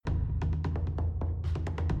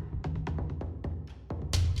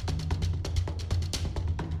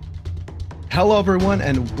Hello, everyone,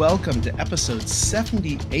 and welcome to episode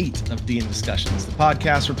 78 of DM Discussions, the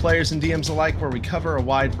podcast for players and DMs alike, where we cover a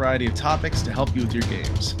wide variety of topics to help you with your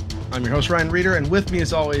games. I'm your host, Ryan Reeder, and with me,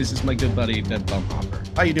 as always, is my good buddy, Ben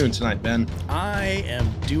Baumhofer. How you doing tonight, Ben? I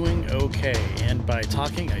am doing okay, and by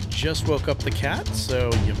talking, I just woke up the cat,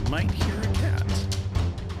 so you might hear a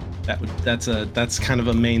cat. That's kind of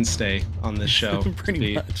a mainstay on this show.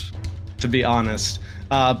 Pretty much. To be honest.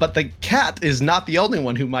 But the cat is not the only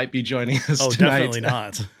one who might be joining us tonight. Definitely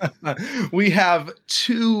not. We have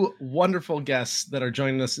two wonderful guests that are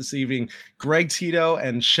joining us this evening, Greg Tito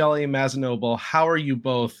and Shelly Mazzanoble. How are you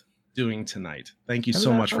both doing tonight? Thank you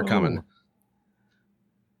so much for coming.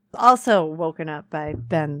 Also woken up by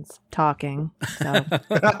Ben's talking. So.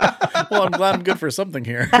 Well, I'm glad I'm good for something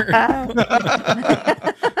here.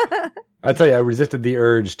 I tell you, I resisted the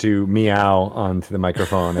urge to meow onto the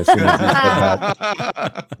microphone as soon as you said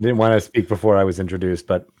that. Didn't want to speak before I was introduced,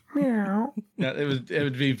 but meow. Yeah, it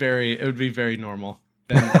would be very normal.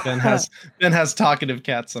 Ben has talkative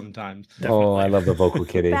cats sometimes. Definitely. Oh, I love the vocal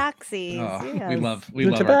kitty. Tabaxis. Oh, Yes. we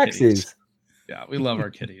love our kitties. Tabaxis. Yeah, we love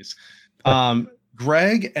our kitties.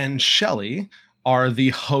 Greg and Shelly are the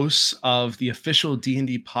hosts of the official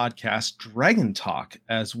D&D podcast Dragon Talk,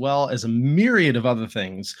 as well as a myriad of other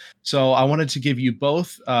things. So I wanted to give you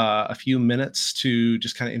both a few minutes to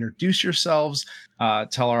just kind of introduce yourselves,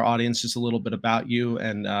 tell our audience just a little bit about you,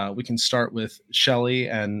 and we can start with Shelly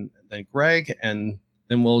and then Greg, and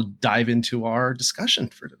then we'll dive into our discussion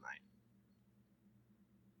for tonight.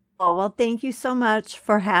 Well, thank you so much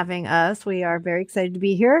for having us. We are very excited to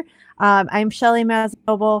be here. I'm Shelly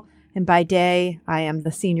Mazzanoble, and by day, I am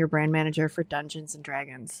the senior brand manager for Dungeons and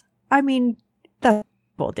Dragons. I mean, that's a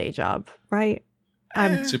full day job, right?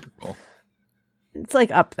 I'm Super cool. It's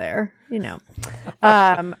like up there, you know.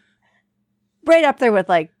 Right up there with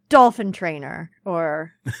like dolphin trainer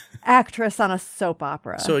or actress on a soap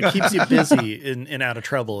opera. So it keeps you busy and out of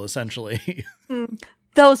trouble, essentially.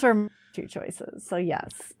 Those were my two choices. So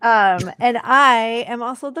yes. And I am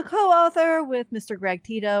also the co-author with Mr. Greg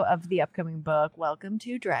Tito of the upcoming book, Welcome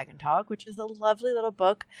to Dragon Talk, which is a lovely little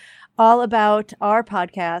book all about our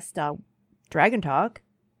podcast, Dragon Talk,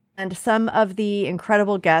 and some of the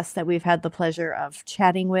incredible guests that we've had the pleasure of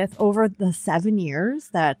chatting with over the 7 years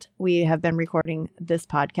that we have been recording this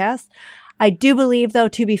podcast. I do believe, though,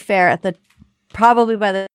 to be fair, probably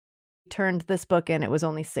by the turned this book in, it was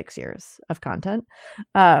only 6 years of content.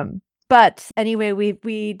 But anyway,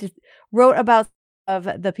 we wrote about of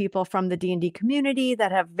the people from the D&D community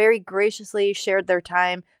that have very graciously shared their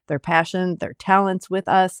time, their passion, their talents with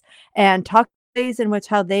us, and talked ways in which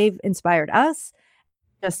how they've inspired us,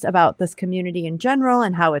 just about this community in general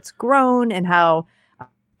and how it's grown and how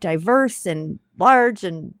diverse and large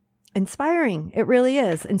and inspiring it really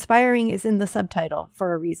is. Inspiring is in the subtitle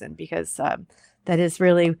for a reason, because that is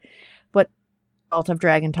really what Cult of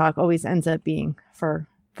Dragon Talk always ends up being for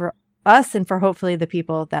us and for hopefully the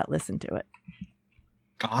people that listen to it.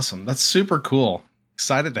 Awesome. That's super cool.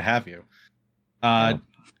 Excited to have you.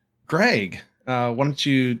 Greg, why don't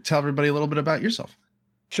you tell everybody a little bit about yourself?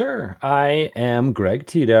 Sure. I am Greg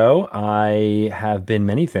Tito. I have been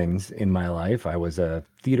many things in my life. I was a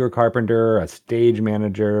theater carpenter, a stage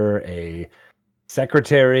manager, a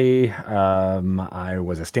secretary. I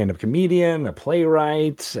was a stand-up comedian, a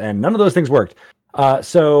playwright, and none of those things worked.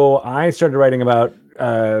 So I started writing about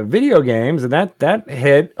video games, and that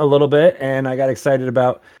hit a little bit, and I got excited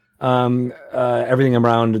about everything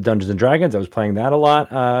around Dungeons and Dragons. I was playing that a lot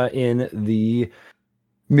in the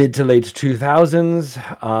mid to late 2000s,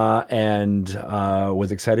 and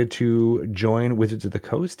was excited to join Wizards of the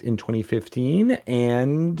Coast in 2015.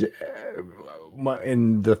 And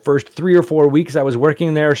in the first 3 or 4 weeks I was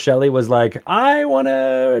working there, Shelly was like, I want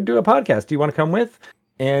to do a podcast. Do you want to come with?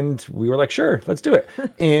 And we were like, sure, let's do it.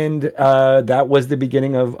 And that was the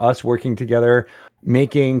beginning of us working together,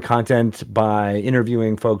 making content by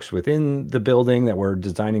interviewing folks within the building that were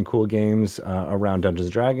designing cool games around Dungeons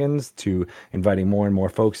and Dragons, to inviting more and more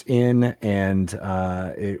folks in. And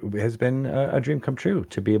it has been a dream come true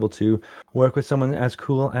to be able to work with someone as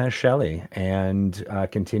cool as Shelly, and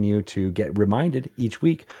continue to get reminded each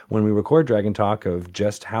week when we record Dragon Talk of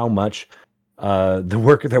just how much the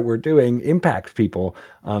work that we're doing impacts people,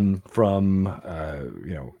 from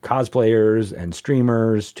cosplayers and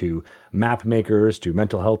streamers to map makers to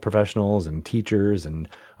mental health professionals and teachers, and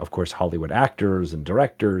of course Hollywood actors and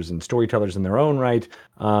directors and storytellers in their own right.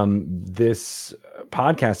 This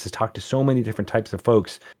podcast has talked to so many different types of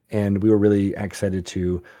folks, and we were really excited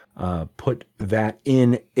to put that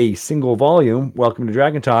in a single volume, Welcome to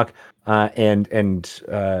Dragon Talk, and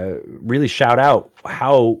really shout out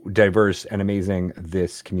how diverse and amazing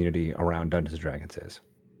this community around Dungeons and Dragons is.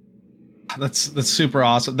 That's super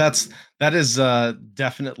awesome. That is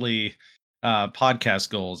definitely podcast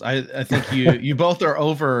goals. I think you both are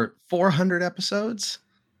over 400 episodes,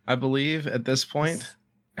 I believe, at this point.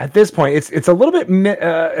 At this point, it's a little bit,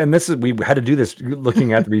 and this is, we had to do this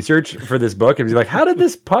looking at the research for this book and be like, how did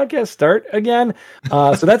this podcast start again?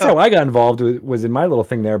 So that's how I got involved, was in my little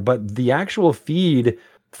thing there. But the actual feed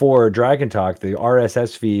for Dragon Talk, the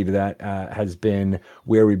RSS feed that has been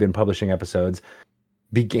where we've been publishing episodes,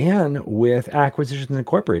 began with Acquisitions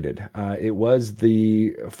Incorporated. It was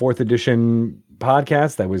the 4th edition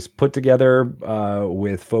podcast that was put together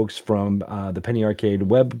with folks from the Penny Arcade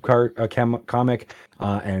web comic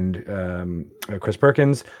and Chris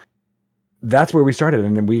Perkins. That's where we started,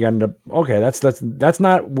 and then we ended up, okay, that's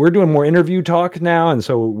not, we're doing more interview talk now, and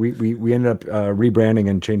so we ended up rebranding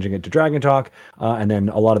and changing it to Dragon Talk, and then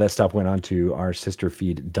a lot of that stuff went on to our sister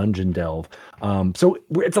feed, Dungeon Delve. So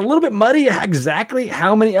it's a little bit muddy exactly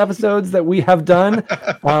how many episodes that we have done,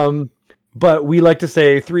 but we like to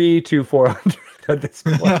say 300 to 400 at this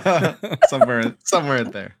point. somewhere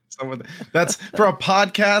there. That's for a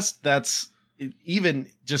podcast. That's even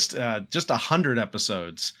just 100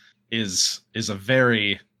 episodes is a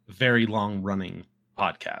very, very long running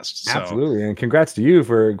podcast. So, absolutely. And congrats to you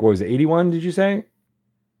for, what was it, 81, did you say?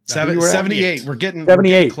 78. We're getting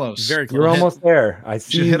 78. Close. Very close. You're almost there. I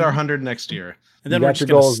see. Should hit our 100 next year. And then You we're got just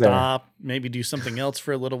your going to goals there. stop, maybe do something else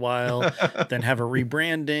for a little while, then have a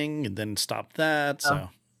rebranding, and then stop that. So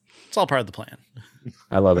it's all part of the plan.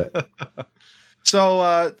 I love it.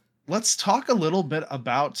 So let's talk a little bit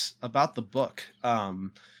about the book.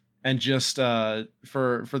 And just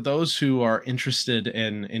for those who are interested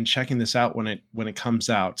in checking this out when it comes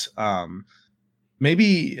out, maybe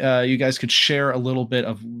you guys could share a little bit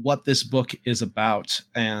of what this book is about,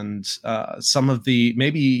 and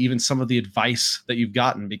maybe even some of the advice that you've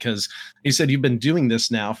gotten, because you said you've been doing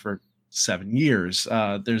this now for 7 years.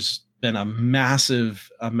 There's been a massive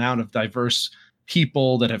amount of diverse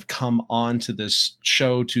people that have come on to this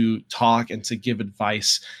show to talk and to give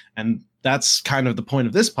advice, and that's kind of the point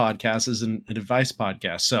of this podcast, is an advice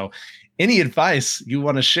podcast. So any advice you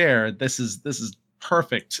want to share, this is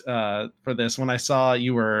perfect for this. When I saw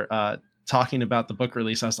you were talking about the book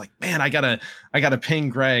release, I was like, man, I gotta ping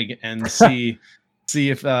Greg and see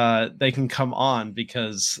if they can come on,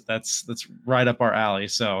 because that's right up our alley.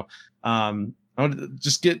 So I want to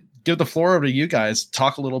just give the floor over to you guys.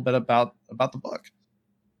 Talk a little bit about the book.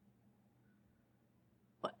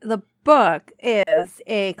 The book is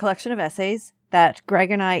a collection of essays that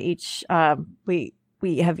Greg and I each we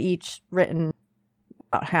have each written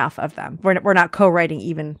about half of them. We're not co-writing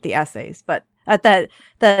even the essays, but at the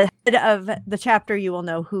head of the chapter, you will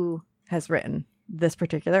know who has written this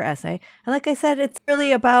particular essay. And like I said, it's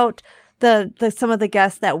really about the some of the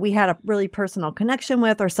guests that we had a really personal connection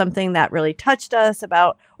with, or something that really touched us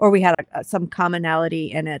about, or we had some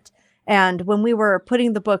commonality in it. And when we were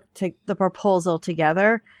putting the proposal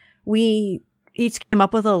together, we each came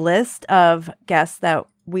up with a list of guests that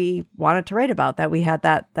we wanted to write about, that we had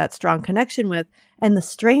that strong connection with. And the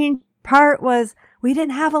strange part was we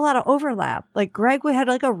didn't have a lot of overlap. Like Greg, we had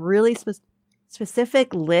like a really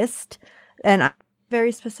specific list, and a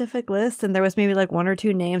very specific list. And there was maybe like 1 or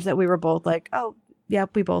 2 names that we were both like, oh, yeah,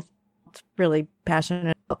 we both really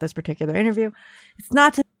passionate about this particular interview. It's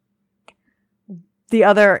not to the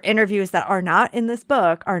other interviews that are not in this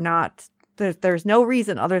book are not, there's no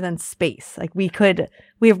reason other than space. Like we've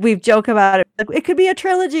joked about it. It could be a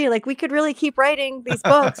trilogy. Like we could really keep writing these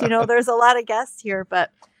books. There's a lot of guests here, but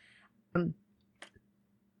we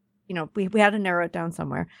had to narrow it down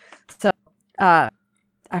somewhere. So I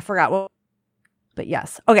forgot what, but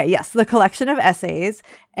yes. Okay. Yes. The collection of essays,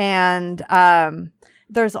 and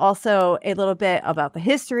there's also a little bit about the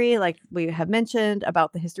history, like we have mentioned,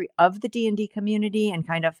 about the history of the D&D community and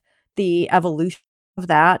kind of the evolution of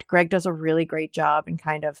that. Greg does a really great job in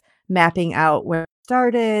kind of mapping out where it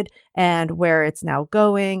started and where it's now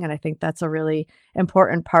going. And I think that's a really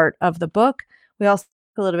important part of the book. We also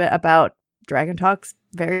talk a little bit about Dragon Talk's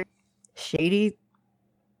very shady,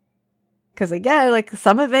 because again, like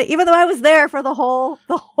some of it, even though I was there for the whole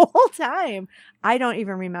time, I don't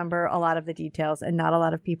even remember a lot of the details, and not a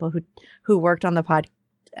lot of people who worked on the pod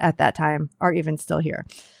at that time are even still here.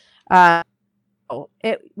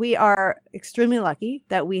 We are extremely lucky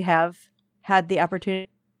that we have had the opportunity,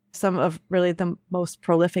 some of really the most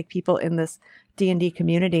prolific people in this D&D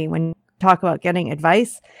community. When you talk about getting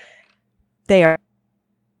advice, they are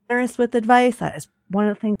generous with advice. That is one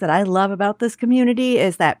of the things that I love about this community,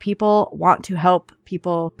 is that people want to help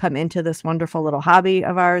people come into this wonderful little hobby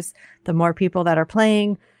of ours. The more people that are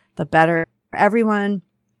playing, the better for everyone.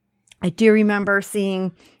 I do remember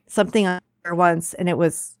seeing something on there once, and it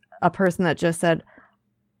was a person that just said,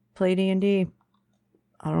 play D&D.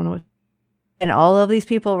 I don't know what. And all of these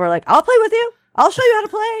people were like, I'll play with you. I'll show you how to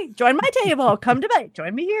play. Join my table. Come to me.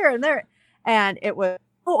 Join me here and there. And it was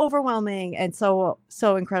so overwhelming and so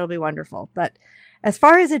incredibly wonderful. But as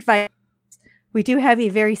far as advice, we do have a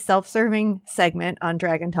very self-serving segment on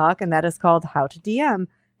Dragon Talk, and that is called How to DM,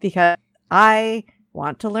 because I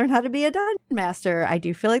want to learn how to be a dungeon master. I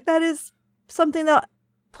do feel like that is something that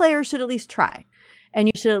players should at least try. And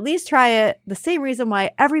you should at least try it. The same reason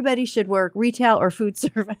why everybody should work retail or food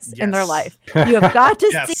service in their life. You have got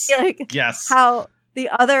to see how the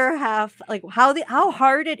other half, like how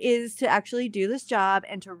hard it is to actually do this job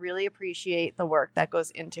and to really appreciate the work that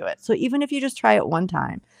goes into it. So even if you just try it one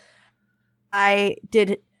time, I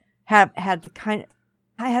had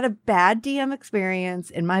a bad DM experience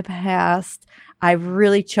in my past. I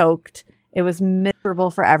really choked. It was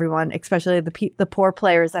miserable for everyone, especially the poor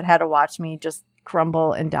players that had to watch me just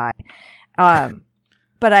crumble and die.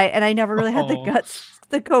 But I never really had the guts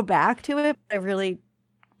to go back to it. I really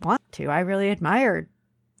want to. I really admired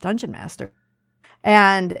Dungeon Master.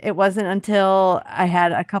 And it wasn't until I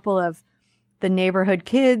had a couple of the neighborhood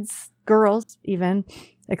kids, girls even,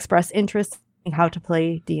 express interest in how to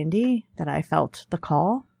play D&D that I felt the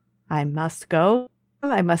call. I must go.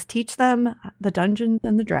 I must teach them the Dungeons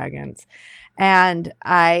and the Dragons. And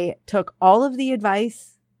I took all of the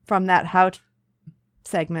advice from that how to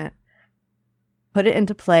segment, put it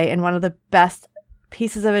into play. And one of the best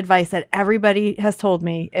pieces of advice that everybody has told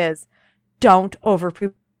me is don't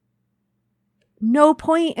over-prepare. No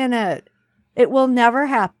point in it. It will never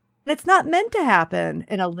happen. It's not meant to happen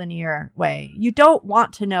in a linear way. You don't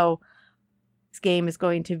want to know this game is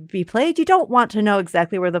going to be played. You don't want to know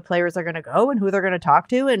exactly where the players are going to go and who they're going to talk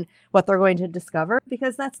to and what they're going to discover,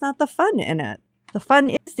 because that's not the fun in it. The fun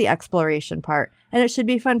is the exploration part, and it should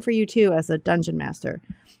be fun for you too as a dungeon master.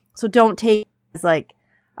 So don't take it as like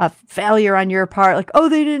a failure on your part, like, oh,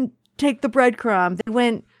 they didn't take the breadcrumb. They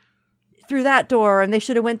went through that door and they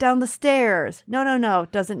should have went down the stairs. No,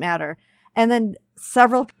 it doesn't matter. And then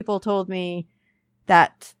several people told me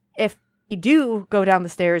that if you do go down the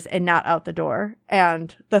stairs and not out the door,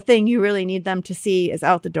 and the thing you really need them to see is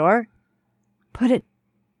out the door,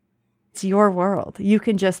 it's your world. You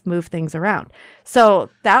can just move things around. So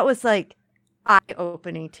that was like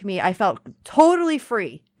eye-opening to me. I felt totally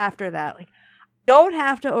free after that. Like, don't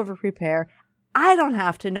have to over-prepare. I don't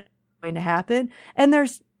have to know what's going to happen. And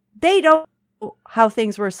they don't know how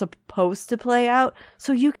things were supposed to play out.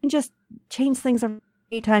 So you can just change things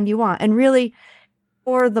anytime you want. And really,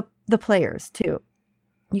 for the players too.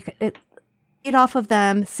 You can feed off of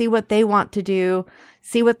them, see what they want to do,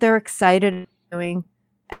 see what they're excited about doing.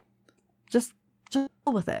 Just deal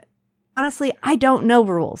with it. Honestly, I don't know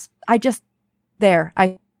rules. I'm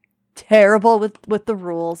terrible with the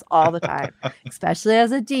rules all the time, especially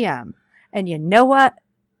as a DM. And you know what?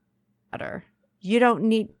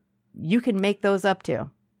 You can make those up too.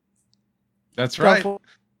 That's right.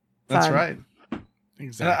 That's right.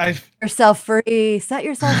 Exactly. Yourself free. Set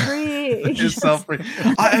yourself free. Yourself free.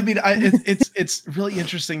 I mean, it's really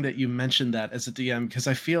interesting that you mentioned that as a DM, because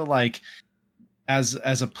I feel like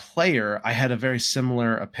as a player, I had a very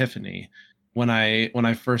similar epiphany when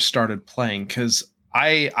I first started playing, because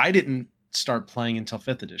I didn't start playing until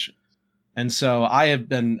 5th edition. And so I have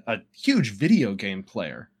been a huge video game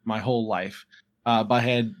player my whole life, but I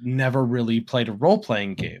had never really played a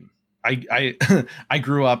role-playing game. I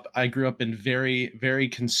grew up in very, very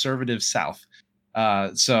conservative South.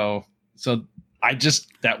 So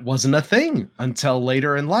that wasn't a thing until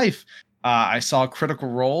later in life. I saw Critical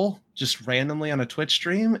Role just randomly on a Twitch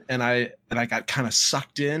stream, and I got kind of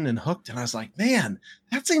sucked in and hooked, and I was like, man,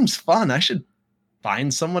 that seems fun. I should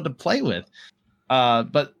find someone to play with.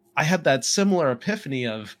 But I had that similar epiphany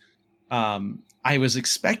of I was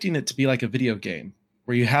expecting it to be like a video game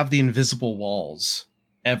where you have the invisible walls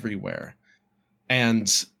everywhere.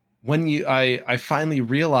 And when I finally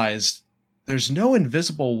realized there's no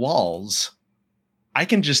invisible walls, I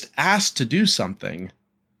can just ask to do something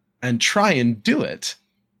and try and do it.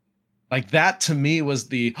 Like, that to me was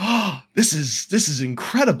this is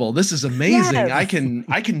incredible. This is amazing. Yes.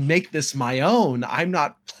 I can make this my own. I'm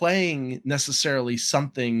not playing necessarily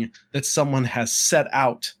something that someone has set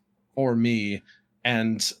out for me,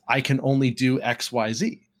 and I can only do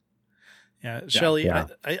XYZ. Yeah, Shelly, yeah.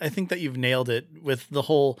 I think that you've nailed it with the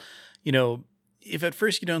whole, if at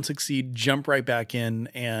first you don't succeed, jump right back in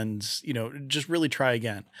and, just really try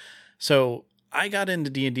again. So I got into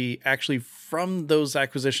D&D actually from those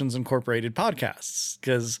Acquisitions Incorporated podcasts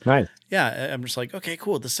because, Nice. yeah, I'm just like, okay,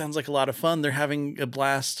 cool. This sounds like a lot of fun. They're having a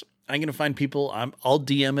blast. I'm going to find people. I'll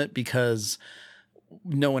DM it because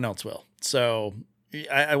no one else will. So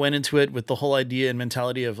I went into it with the whole idea and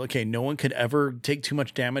mentality of, okay, no one could ever take too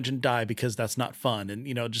much damage and die because that's not fun. And,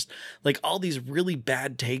 just like all these really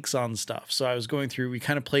bad takes on stuff. So I was going through, we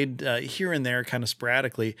kind of played here and there kind of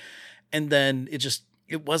sporadically. And then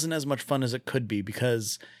it wasn't as much fun as it could be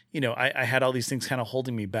because, I had all these things kind of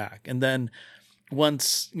holding me back. And then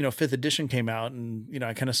once, 5th edition came out and,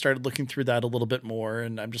 I kind of started looking through that a little bit more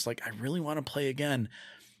and I'm just like, I really want to play again.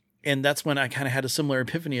 And that's when I kind of had a similar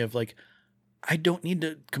epiphany of like, I don't need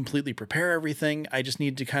to completely prepare everything. I just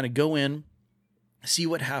need to kind of go in, see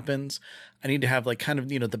what happens. I need to have like kind of,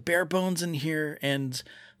 the bare bones in here. And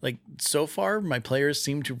like, so far my players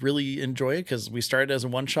seem to really enjoy it because we started as a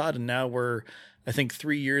one shot and now we're, I think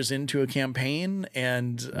 3 years into a campaign.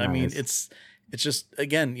 And nice. I mean, it's just,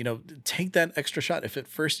 again, take that extra shot. If at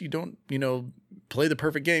first you don't, play the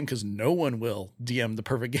perfect game, because no one will DM the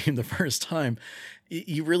perfect game the first time,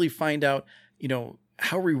 you really find out,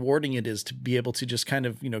 how rewarding it is to be able to just kind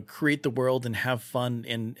of, create the world and have fun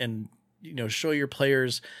and, show your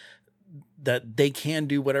players that they can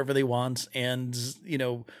do whatever they want. And,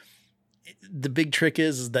 the big trick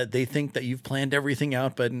is that they think that you've planned everything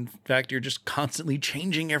out, but in fact, you're just constantly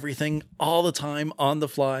changing everything all the time on the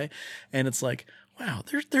fly. And it's like, wow,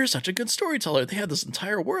 they're such a good storyteller. They had this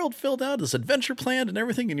entire world filled out, this adventure planned and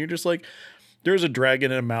everything. And you're just like, there's a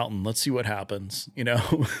dragon in a mountain. Let's see what happens,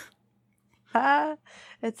 It's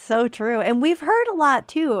so true. And we've heard a lot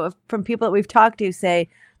too from people that we've talked to say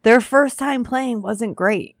their first time playing wasn't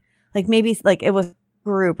great. Like maybe like it was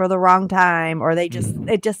group or the wrong time, or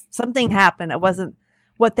it just something happened. It wasn't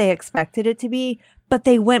what they expected it to be, but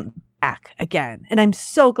they went back again. And I'm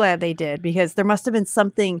so glad they did because there must have been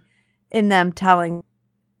something in them telling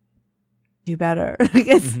do better.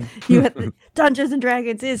 Dungeons and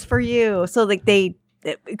Dragons is for you. So like it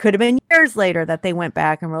could have been years later that they went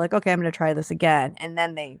back and were like, okay, I'm going to try this again. And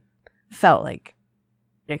then they felt like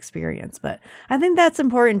experience. But I think that's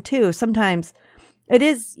important too. Sometimes it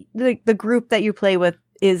is the group that you play with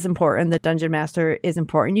is important. The dungeon master is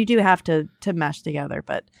important. You do have to mesh together,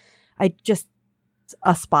 but a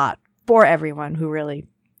spot for everyone who really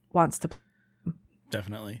wants to play.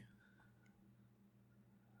 Definitely.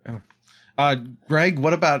 Greg,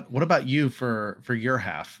 what about you for your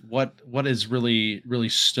half? What has really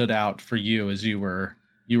stood out for you as you were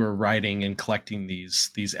writing and collecting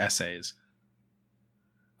these essays?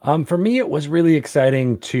 For me, it was really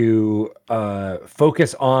exciting to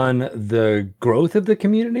focus on the growth of the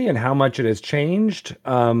community and how much it has changed.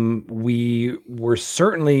 We were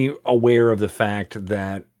certainly aware of the fact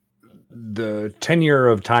that the tenure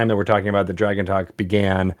of time that we're talking about, the Dragon Talk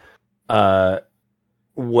began,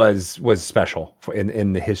 was special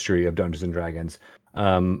in the history of Dungeons and Dragons.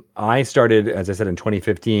 I started, as I said, in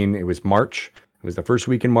 2015. It was March. It was the first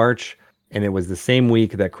week in March. And it was the same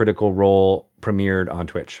week that Critical Role premiered on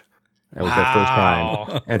Twitch. That was their first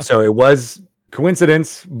time. And so it was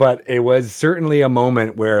coincidence, but it was certainly a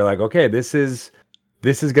moment where like, okay, this is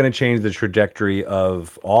going to change the trajectory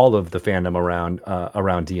of all of the fandom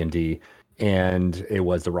around D&D. And it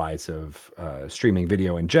was the rise of streaming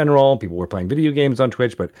video in general. People were playing video games on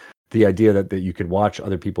Twitch, but the idea that you could watch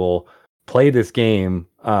other people play this game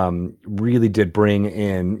really did bring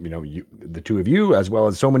in, the two of you, as well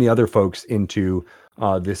as so many other folks into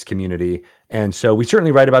this community. And so we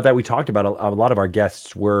certainly write about that. We talked about a lot of our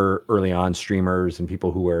guests were early on streamers and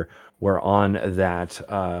people who were on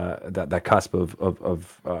that cusp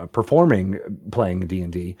of performing, playing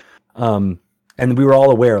D&D. And we were all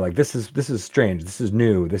aware, like this is strange, this is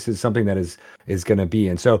new, this is something that is going to be.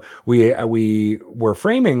 And so we were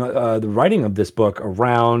framing the writing of this book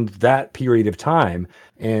around that period of time.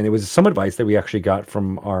 And it was some advice that we actually got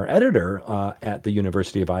from our editor at the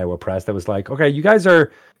University of Iowa Press that was like, okay, you guys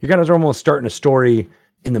are almost starting a story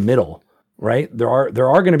in the middle, right? There are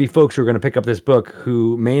going to be folks who are going to pick up this book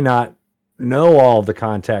who may not know all of the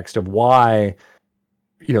context of why.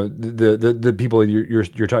 The people you're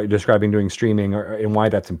describing doing streaming and why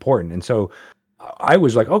that's important. And so I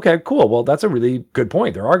was like, okay, cool. Well, that's a really good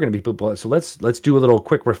point. There are going to be people. So let's do a little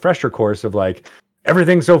quick refresher course of like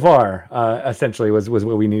everything so far, essentially was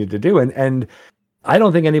what we needed to do. And I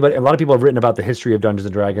don't think a lot of people have written about the history of Dungeons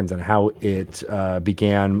and Dragons and how it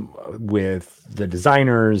began with the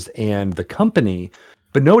designers and the company.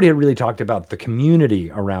 but nobody had really talked about the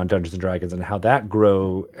community around Dungeons and Dragons and how that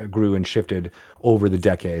grew and shifted over the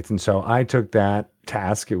decades. And so I took that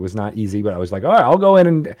task. It was not easy, but I was like, all right, I'll go in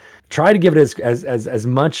and try to give it as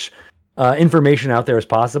much information out there as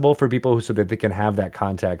possible for people so that they can have that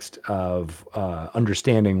context of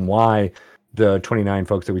understanding why the 29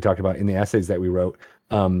 folks that we talked about in the essays that we wrote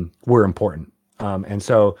were important. And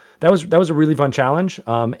so that was a really fun challenge.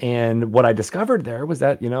 And what I discovered there was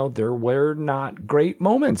that, there were not great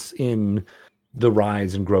moments in the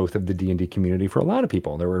rise and growth of the D&D community for a lot of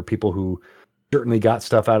people. There were people who certainly got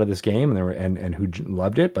stuff out of this game and who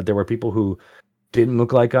loved it, but there were people who didn't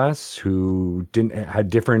look like us, who had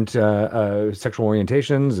different sexual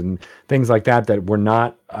orientations and things like that were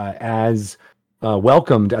not as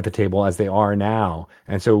welcomed at the table as they are now.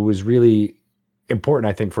 And so it was really important,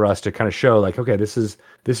 I think, for us to kind of show like, okay, this is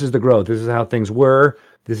the growth. This is how things were.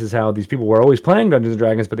 This is how these people were always playing Dungeons and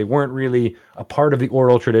Dragons, but they weren't really a part of the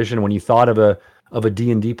oral tradition. When you thought of a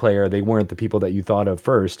D&D player, they weren't the people that you thought of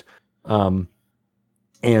first.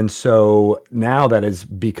 And so now that is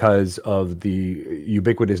because of the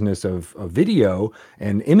ubiquitousness of video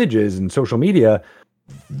and images and social media,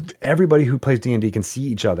 everybody who plays D&D can see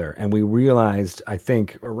each other. And we realized, I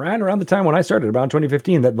think, around the time when I started, around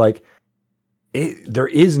 2015, that like there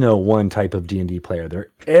is no one type of D&D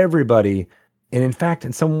player. Everybody, and in fact,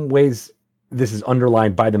 in some ways, this is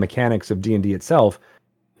underlined by the mechanics of D&D itself.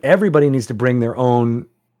 Everybody needs to bring their own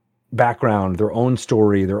background, their own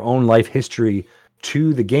story, their own life history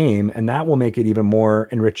to the game, and that will make it even more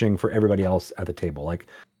enriching for everybody else at the table. Like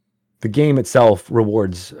the game itself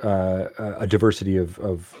rewards a diversity of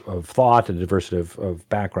thought, a diversity of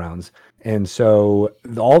backgrounds. And so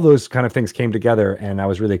all those kind of things came together, and I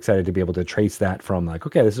was really excited to be able to trace that from like,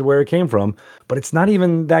 okay, this is where it came from, but it's not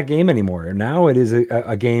even that game anymore. Now it is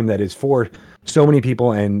a game that is for so many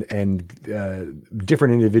people, and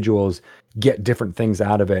different individuals get different things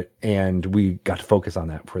out of it. And we got to focus on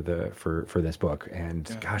that for this book.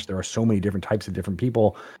 And gosh, there are so many different types of different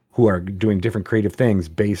people who are doing different creative things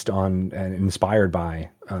based on and inspired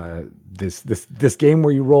by this game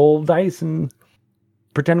where you roll dice and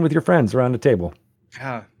pretend with your friends around a table.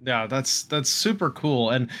 Yeah, that's super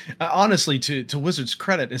cool. And honestly, to Wizards'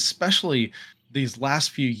 credit, especially these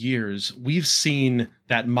last few years, we've seen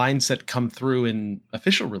that mindset come through in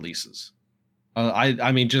official releases.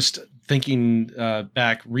 I mean, just thinking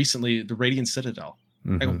back recently, the Radiant Citadel.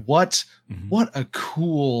 Mm-hmm. Like, what a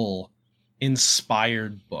cool,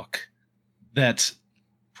 inspired book that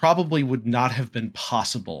probably would not have been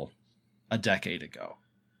possible a decade ago,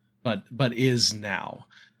 but is now.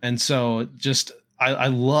 And so just I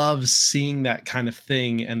love seeing that kind of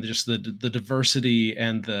thing, and just the diversity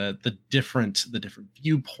and the different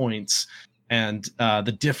viewpoints, and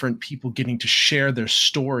the different people getting to share their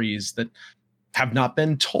stories that have not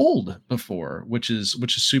been told before, which is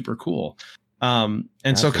super cool. And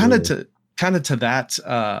Absolutely. so kind of to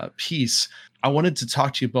that piece, I wanted to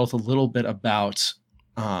talk to you both a little bit about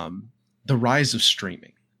the rise of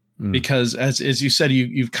streaming, because as you said,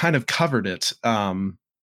 you've kind of covered it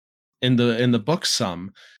in the book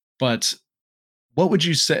some, but what would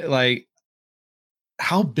you say, like,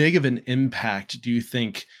 how big of an impact do you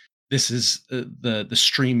think this is, the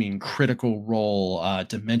streaming Critical Role,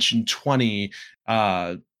 Dimension 20?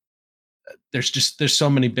 There's so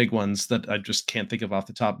many big ones that I just can't think of off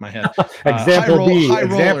the top of my head. Example B,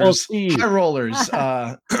 example C. High Rollers.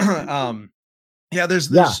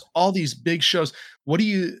 There's all these big shows. What do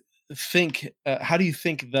you think? How do you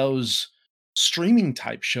think those streaming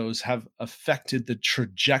type shows have affected the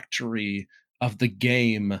trajectory of the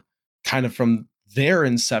game, kind of from their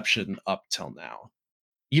inception up till now,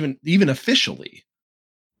 even officially?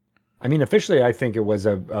 I mean, officially, I think it was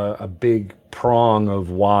a big prong of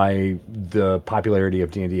why the popularity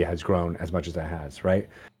of D&D has grown as much as it has, right?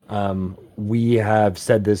 We have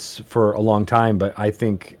said this for a long time, but I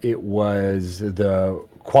think it was the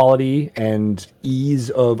quality and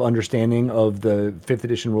ease of understanding of the 5th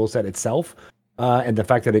edition rule set itself, and the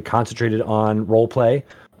fact that it concentrated on role play,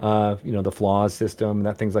 the flaws system,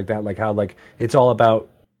 that things like that, like how like it's all about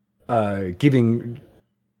giving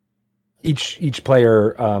each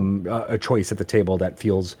player a choice at the table that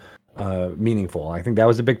feels meaningful. I think that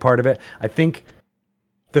was a big part of it. I think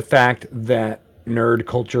the fact that nerd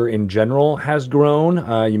culture in general has grown.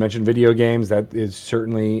 You mentioned video games. That is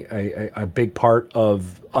certainly a big part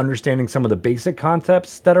of understanding some of the basic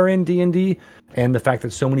concepts that are in D&D, and the fact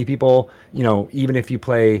that so many people, even if you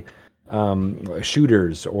play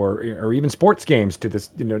shooters or even sports games, to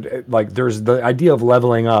this, like there's the idea of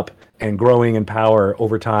leveling up and growing in power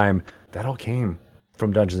over time. That all came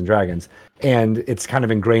from Dungeons and Dragons, and it's kind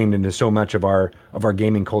of ingrained into so much of our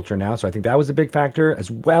gaming culture now. So I think that was a big factor,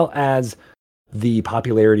 as well as the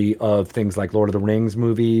popularity of things like Lord of the Rings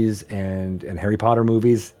movies and Harry Potter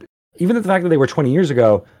movies. Even the fact that they were 20 years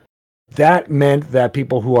ago, that meant that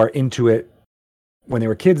people who are into it when they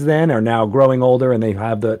were kids then are now growing older, and they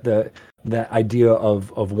have the idea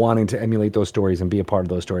of wanting to emulate those stories and be a part of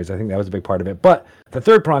those stories. I think that was a big part of it. But the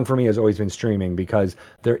third prong for me has always been streaming, because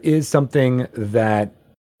there is something that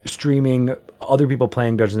streaming, other people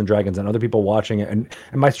playing Dungeons and Dragons and other people watching it, and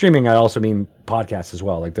by streaming I also mean podcasts as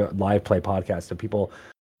well, like the live play podcasts of people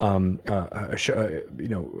playing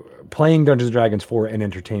Dungeons and Dragons for an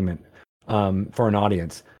entertainment, for an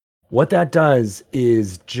audience. What that does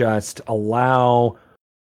is just allow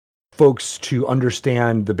folks to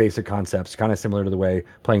understand the basic concepts, kind of similar to the way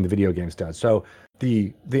playing the video games does. So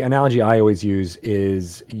the analogy I always use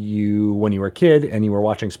is, when you were a kid and you were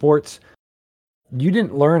watching sports, you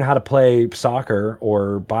didn't learn how to play soccer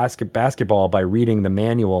or basketball by reading the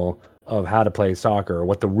manual of how to play soccer or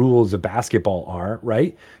what the rules of basketball are,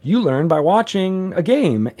 right? You learn by watching a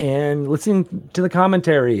game and listening to the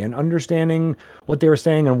commentary and understanding what they were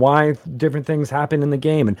saying and why different things happen in the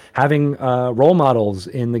game, and having role models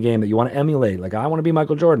in the game that you want to emulate. Like, I want to be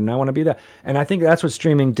Michael Jordan. I want to be that. And I think that's what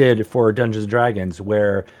streaming did for Dungeons & Dragons,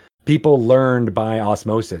 where people learned by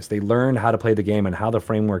osmosis. They learned how to play the game and how the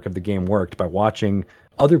framework of the game worked by watching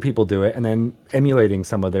other people do it and then emulating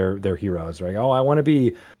some of their heroes, right? Oh, I want to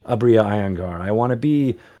be Abria Iyengar. I want to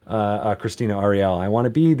be Christina Ariel. I want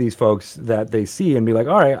to be these folks that they see and be like,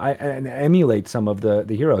 all right, and emulate some of the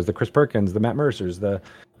heroes, the Chris Perkins, the Matt Mercers,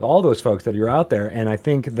 all those folks that are out there. And I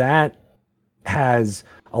think that has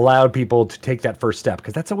allowed people to take that first step,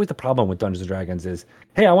 because that's always the problem with Dungeons & Dragons is,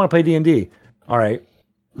 hey, I want to play D&D. All right,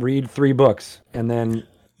 read 3 books and then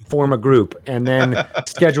form a group and then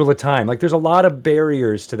schedule a time. Like, there's a lot of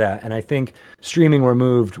barriers to that, and I think streaming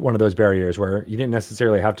removed one of those barriers, where you didn't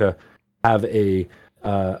necessarily have to have a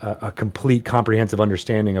complete comprehensive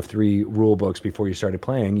understanding of 3 rule books before you started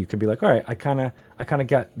playing. You could be like, all right, I kind of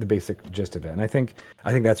got the basic gist of it. And I think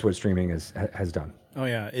that's what streaming has done. Oh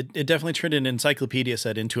yeah, it definitely turned an encyclopedia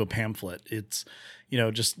set into a pamphlet. It's,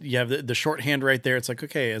 just, you have the shorthand right there. It's like,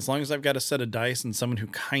 okay, as long as I've got a set of dice and someone who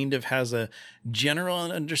kind of has a general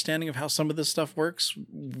understanding of how some of this stuff works,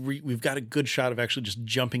 we've got a good shot of actually just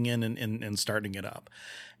jumping in and starting it up.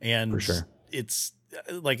 And for sure, it's,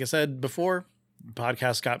 like I said before,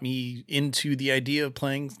 podcast got me into the idea of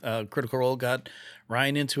playing. Critical Role got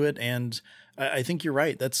Ryan into it, and I think you're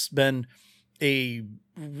right. That's been a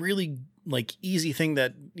really easy thing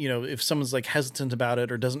that, if someone's hesitant about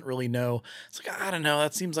it or doesn't really know, it's like, I don't know,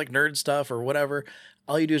 that seems like nerd stuff or whatever.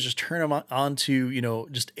 All you do is just turn them on to,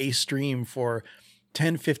 just a stream for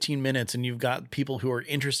 10, 15 minutes. And you've got people who are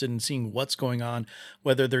interested in seeing what's going on,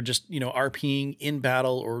 whether they're just, RPing in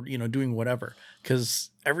battle or, doing whatever,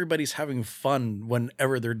 because everybody's having fun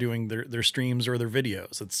whenever they're doing their streams or their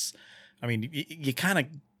videos. You kind of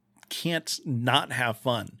can't not have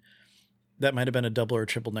fun. That might have been a double or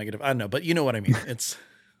triple negative. I don't know, but you know what I mean. It's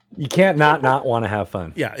you can't not want to have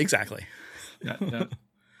fun. Yeah, exactly. Yeah.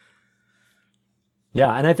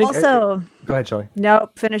 Yeah, and I think also. Go ahead, Shelley.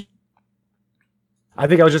 Nope, finish. I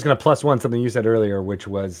think I was just going to plus one something you said earlier, which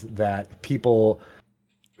was that people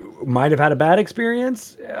might have had a bad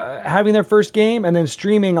experience having their first game, and then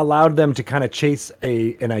streaming allowed them to kind of chase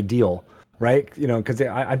an ideal. Right, because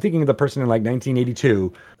I'm thinking of the person in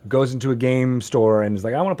 1982 goes into a game store and is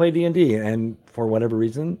like, I want to play D&D, and for whatever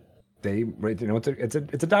reason,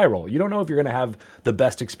 it's a die roll. You don't know if you're going to have the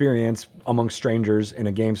best experience among strangers in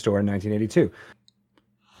a game store in 1982,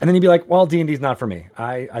 and then you'd be like, well, D&D is not for me.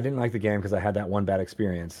 I didn't like the game because I had that one bad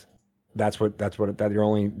experience. That's your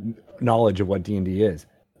only knowledge of what D&D is.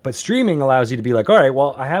 But streaming allows you to be like, all right,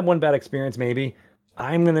 well, I had one bad experience, maybe.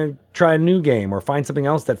 I'm going to try a new game or find something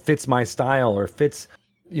else that fits my style or fits,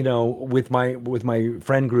 with my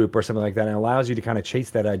friend group or something like that. And it allows you to kind of chase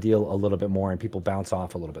that ideal a little bit more, and people bounce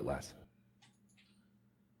off a little bit less.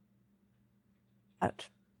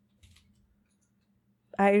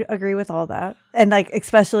 I agree with all that. And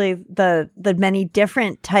especially the many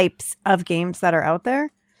different types of games that are out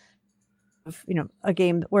there. A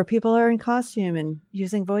game where people are in costume and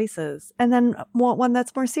using voices, and then one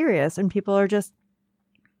that's more serious and people are just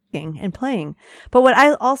and playing. But what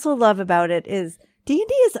I also love about it is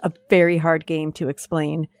D&D is a very hard game to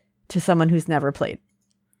explain to someone who's never played.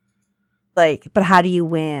 But how do you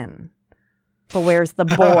win? But where's the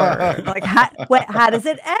board? How does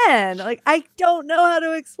it end? I don't know how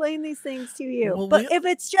to explain these things to you. Well, but if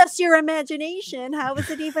it's just your imagination, how is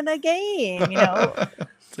it even a game?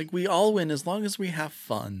 It's we all win as long as we have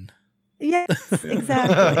fun. Yes,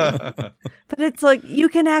 exactly. But it's like you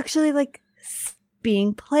can actually like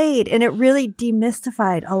being played, and it really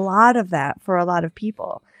demystified a lot of that for a lot of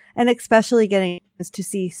people, and especially getting to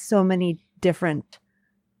see so many different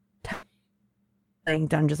playing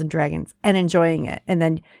Dungeons and Dragons and enjoying it, and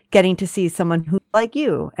then getting to see someone who like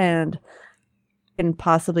you and can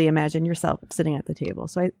possibly imagine yourself sitting at the table.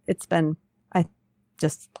 So it's been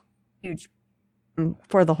just huge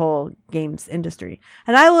for the whole games industry.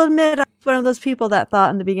 And I will admit, I was one of those people that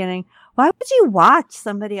thought in the beginning, why would you watch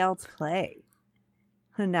somebody else play?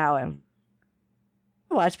 And now I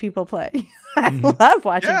watch people play. I love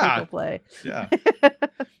watching people play. Yeah.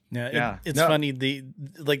 It's funny.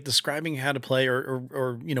 Like describing how to play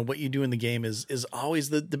or you know what you do in the game is always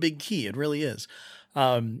the big key. It really is.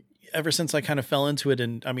 Ever since I kind of fell into it,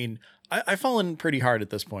 and I mean, I've fallen pretty hard at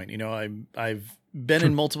this point. You know, I've been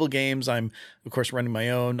in multiple games. I'm of course running my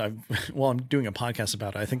own. I'm doing a podcast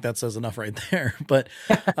about it. I think that says enough right there. But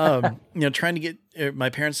you know, trying to get my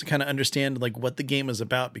parents to kind of understand like what the game is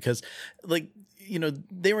about, because like, you know,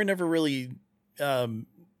 they were never really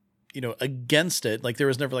you know, against it. Like there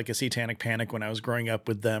was never like a satanic panic when I was growing up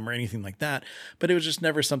with them or anything like that. But it was just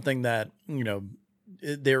never something that, you know,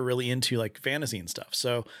 they were really into, like fantasy and stuff.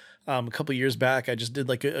 So a couple of years back, I just did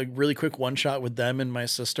like a really quick one shot with them and my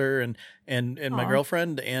sister and my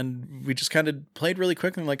girlfriend. And we just kind of played really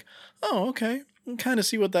quick. And I'm like, oh, okay. I kind of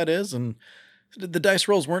see what that is. And the dice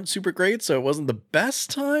rolls weren't super great, so it wasn't the best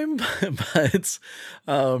time, but it's,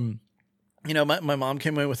 you know, my mom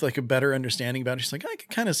came in with like a better understanding about it. She's like, I could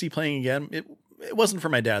kind of see playing again. It wasn't for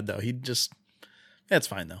my dad though. It's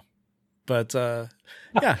fine though. But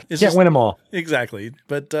yeah, it's can't win them all. Exactly.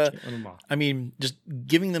 But I mean, just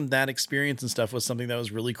giving them that experience and stuff was something that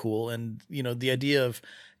was really cool. And you know, the idea of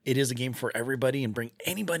it is a game for everybody and bring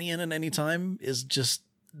anybody in at any time is just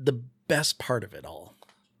the best part of it all.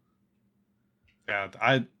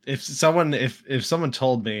 Yeah, if someone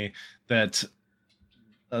told me that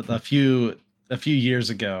a few years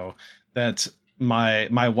ago that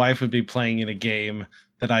my wife would be playing in a game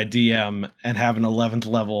that I DM and have an 11th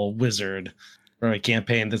level wizard or a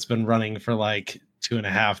campaign that's been running for like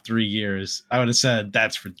 2.5, 3 years, I would have said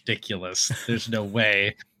that's ridiculous. There's no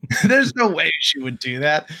way. There's no way she would do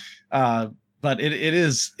that. But it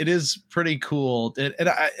is pretty cool.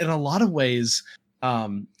 In a lot of ways,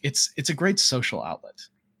 it's a great social outlet.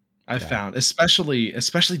 I've found,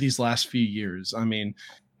 especially these last few years. I mean,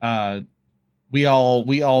 we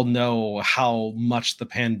all know how much the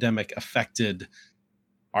pandemic affected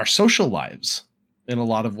our social lives in a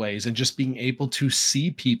lot of ways, and just being able to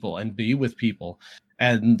see people and be with people.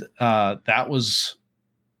 And that was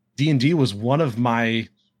D&D was one of my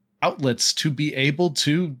outlets to be able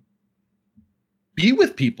to be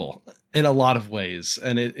with people in a lot of ways.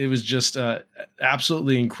 And it was just a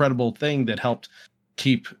absolutely incredible thing that helped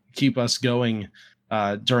keep us going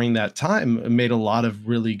during that time. It made a lot of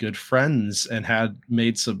really good friends and had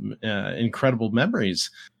made some incredible memories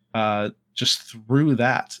just through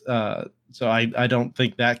that. So I don't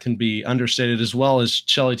think that can be understated, as well as,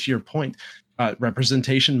 Shelley, to your point,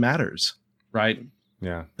 representation matters, right?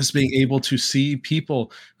 Yeah. Just being able to see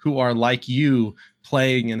people who are like you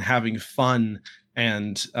playing and having fun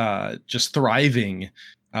and just thriving,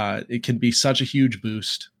 it can be such a huge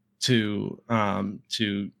boost to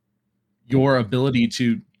your ability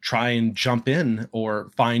to try and jump in or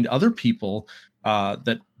find other people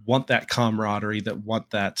that want that camaraderie, that want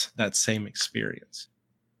that same experience.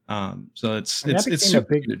 So it's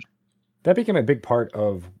super huge. That became a big part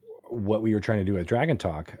of what we were trying to do with Dragon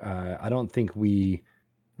Talk. I don't think we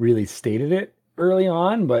really stated it early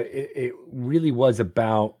on, but it really was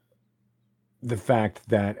about the fact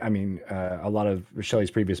that, I mean, a lot of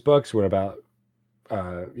Shelley's previous books were about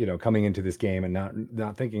coming into this game and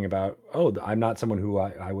not thinking about, I'm not someone who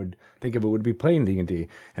I would think of it would be playing D&D.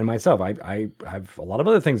 And myself, I have a lot of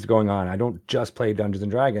other things going on. I don't just play Dungeons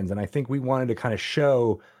and Dragons. And I think we wanted to kind of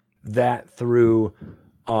show that through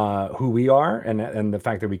who we are and the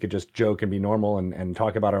fact that we could just joke and be normal and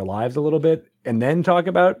talk about our lives a little bit and then talk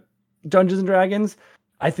about Dungeons and Dragons,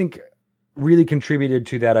 I think really contributed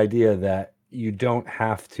to that idea that you don't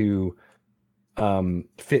have to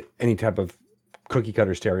fit any type of cookie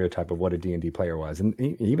cutter stereotype of what a D&D player was. And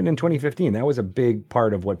even in 2015, that was a big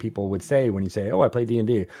part of what people would say when you say, I play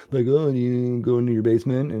D&D. Like, you go into your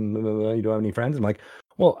basement and blah, blah, blah, you don't have any friends. I'm like,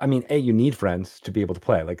 well, I mean, you need friends to be able to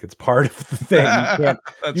play. Like, it's part of the thing.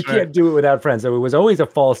 You can't do it without friends. So it was always a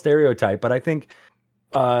false stereotype. But I think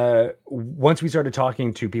once we started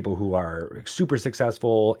talking to people who are super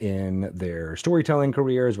successful in their storytelling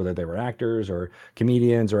careers, whether they were actors or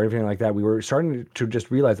comedians or anything like that, we were starting to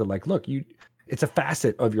just realize that, like, look, it's a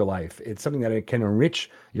facet of your life. It's something that it can enrich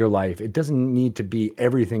your life. It doesn't need to be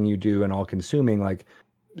everything you do and all consuming, like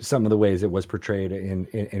some of the ways it was portrayed in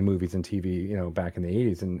movies and TV, you know, back in the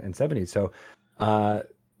 80s and 70s. So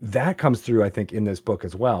that comes through, I think, in this book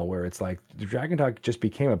as well, where it's like the Dragon Talk just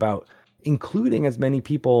became about including as many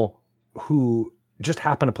people who just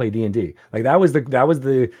happen to play D&D. Like that was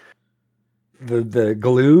the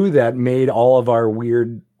glue that made all of our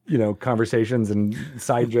weird, you know, conversations and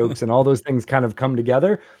side jokes and all those things kind of come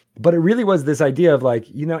together. But it really was this idea of like,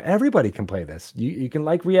 you know, everybody can play this. You can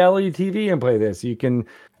like reality TV and play this. You can,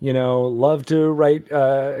 you know, love to write,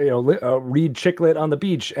 read chick lit on the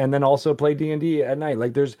beach and then also play D&D at night.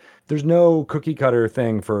 Like there's no cookie cutter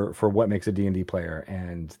thing for what makes a D&D player.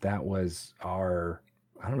 And that was our,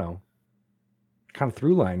 I don't know, kind of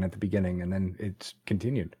through line at the beginning, and then it's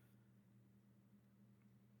continued.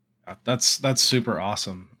 That's super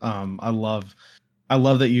awesome. I love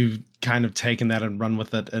that you've kind of taken that and run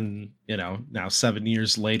with it, and you know, now 7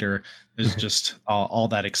 years later there's just all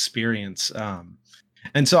that experience.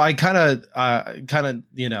 And so I kind of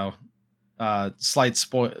you know, slight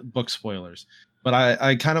book spoilers, but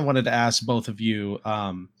I kind of wanted to ask both of you.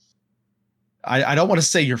 I don't want to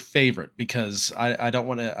say your favorite because I don't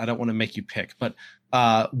want to make you pick, but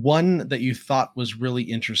one that you thought was really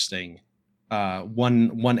interesting,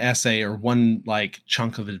 one essay or one like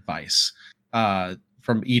chunk of advice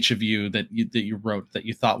from each of you that you wrote that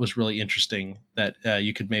you thought was really interesting that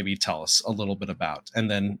you could maybe tell us a little bit about,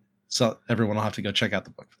 and then so everyone will have to go check out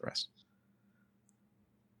the book for the rest.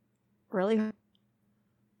 Really,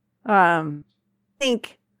 I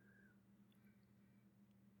think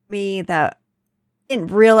me that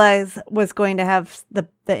didn't realize was going to have the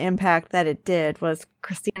impact that it did was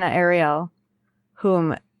Christina Ariel,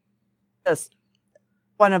 whom just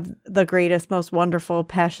one of the greatest, most wonderful,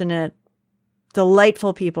 passionate,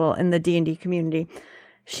 delightful people in the D&D community.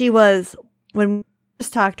 She was, when we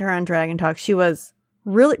just talked to her on Dragon Talk, she was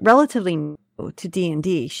really relatively new to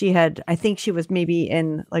D&D. I think she was maybe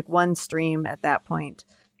in like one stream at that point,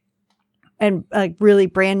 and like really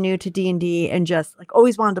brand new to D&D, and just like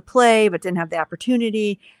always wanted to play but didn't have the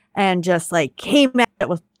opportunity, and just like came at it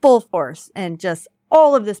with full force and just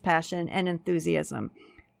all of this passion and enthusiasm.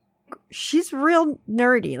 She's real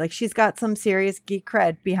nerdy. Like she's got some serious geek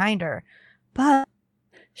cred behind her, but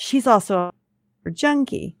she's also a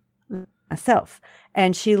junkie myself,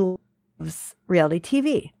 and she loves reality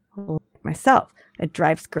TV like myself. It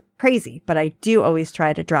drives crazy, but I do always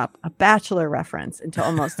try to drop a Bachelor reference into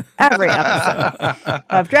almost every episode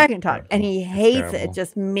of Dragon Talk, and he hates it. It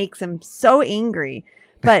just makes him so angry,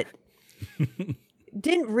 but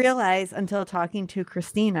didn't realize until talking to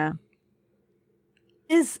Christina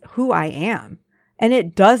is who I am, and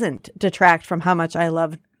it doesn't detract from how much I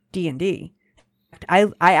love D&D.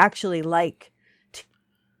 I actually like to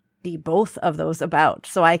be both of those about,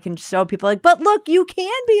 so I can show people like, but look, you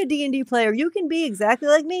can be a D&D player. You can be exactly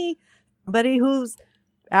like me, somebody who's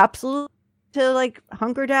absolutely to like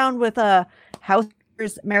hunker down with a House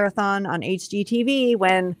marathon on HGTV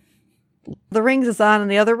when The Rings is on in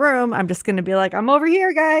the other room. I'm just going to be like, I'm over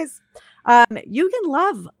here, guys. You can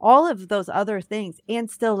love all of those other things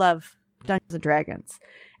and still love Dungeons and Dragons.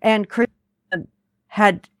 And Chris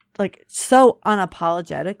had like so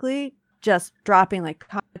unapologetically just dropping like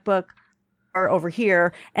comic book lore over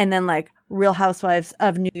here, and then like Real Housewives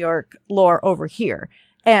of New York lore over here,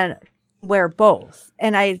 and wear both.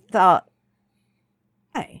 And I thought,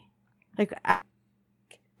 hey, like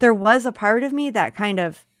there was a part of me that kind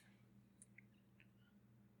of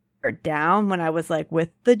down when I was like with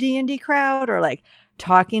the D&D crowd, or like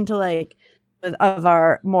talking to like of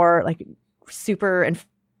our more like super influenced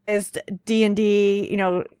D&D, you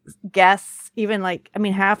know, guests. Even like, I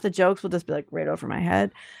mean, half the jokes will just be like right over my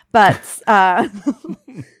head, but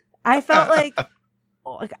I felt like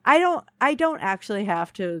I don't actually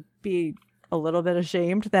have to be a little bit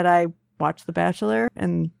ashamed that I watched The Bachelor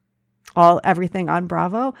and everything on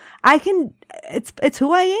Bravo. It's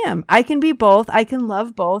who I am. I can be both. I can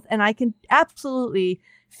love both, and I can absolutely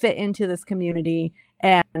fit into this community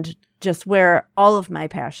and just wear all of my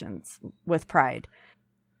passions with pride.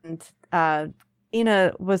 And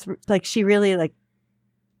Ina was like, she really like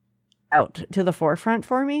out to the forefront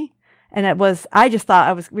for me. And I just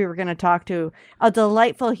thought we were going to talk to a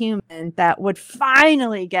delightful human that would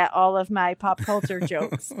finally get all of my pop culture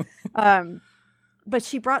jokes. But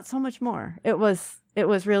she brought so much more. It was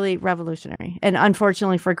really revolutionary. And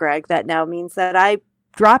unfortunately for Greg, that now means that I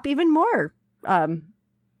drop even more and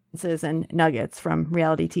nuggets from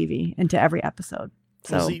reality TV into every episode.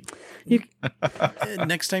 So Well, see, you-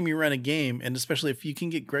 next time you run a game, and especially if you can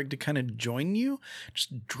get Greg to kind of join you,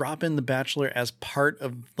 just drop in the Bachelor as part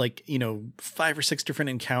of 5 or 6 different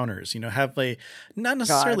encounters. Have not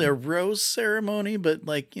necessarily a rose ceremony, but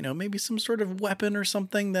maybe some sort of weapon or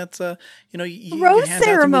something that's you Rose can hand out to move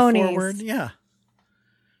ceremonies. forward. Yeah.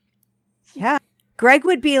 Yeah. Greg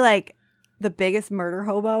would be like the biggest murder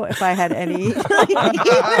hobo if I had any. He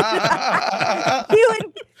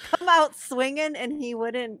would come out swinging and he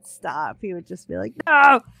wouldn't stop. He would just be like,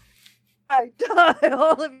 no, I die.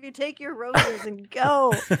 All of you take your roses and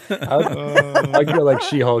go. I'd go like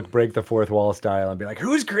She-Hulk, break the fourth wall style and be like,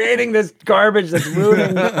 who's creating this garbage that's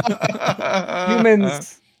ruining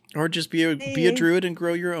humans? Or just be a druid and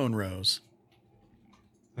grow your own rose.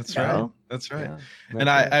 That's No. right. That's right. Yeah, And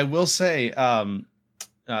I will say,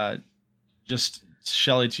 just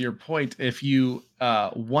Shelley, to your point, if you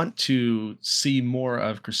want to see more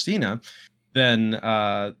of Christina, then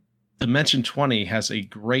Dimension 20 has a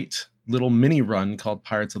great little mini run called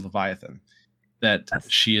Pirates of Leviathan that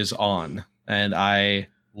she is on. And I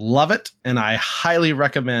love it. And I highly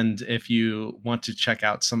recommend, if you want to check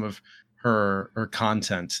out some of her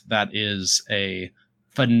content, that is a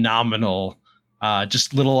phenomenal,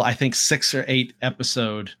 just little, I think 6 or 8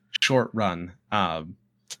 episode short run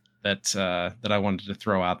that I wanted to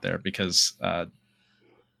throw out there because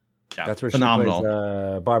that's where phenomenal. she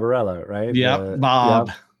plays Barbarella, right? Yep, Bob.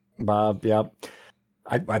 Yep, Bob. Yep.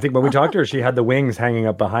 I think when we talked to her, she had the wings hanging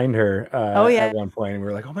up behind her at one point, and we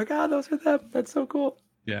were like, "Oh my god, those are them! That's so cool."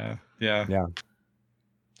 Yeah.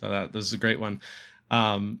 So this is a great one.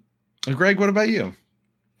 Greg, what about you?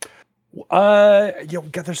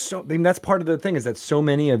 There's so. I mean, that's part of the thing is that so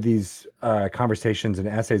many of these conversations and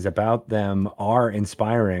essays about them are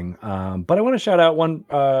inspiring. But I want to shout out one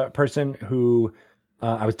person who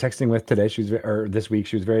I was texting with today. This week.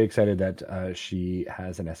 She was very excited that she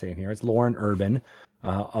has an essay in here. It's Lauren Urban,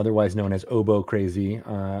 otherwise known as Oboe Crazy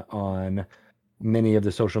on many of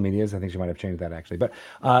the social medias. I think she might have changed that actually, but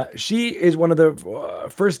she is one of the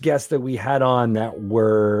first guests that we had on that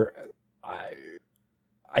were.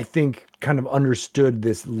 I think kind of understood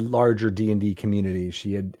this larger D&D community.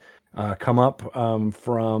 She had come up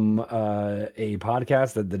from a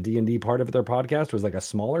podcast that the D&D part of their podcast was like a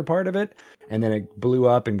smaller part of it. And then it blew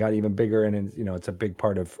up and got even bigger. And it's a big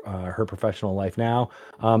part of her professional life now.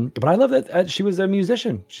 But I love that she was a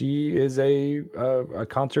musician. She is a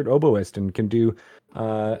concert oboist and can do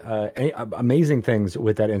amazing things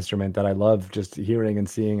with that instrument that I love just hearing and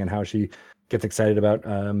seeing, and how she gets excited about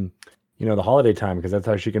the holiday time, because that's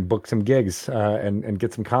how she can book some gigs and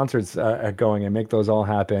get some concerts going and make those all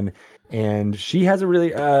happen. And she has a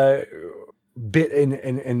really bit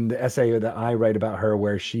in the essay that I write about her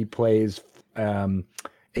where she plays an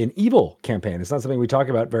evil campaign. It's not something we talk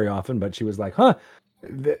about very often, but she was like,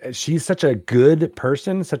 she's such a good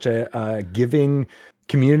person, such a giving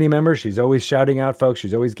community member. She's always shouting out folks.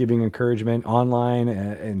 She's always giving encouragement online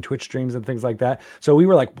and Twitch streams and things like that. So we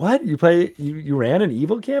were like, what? You ran an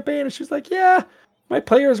evil campaign? And she was like, yeah, my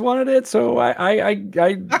players wanted it. So I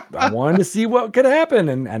wanted to see what could happen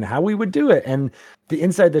and how we would do it. And the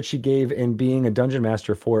insight that she gave in being a dungeon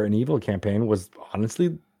master for an evil campaign was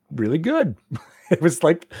honestly really good. It was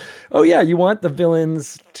like, oh yeah, you want the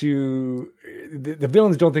villains to, the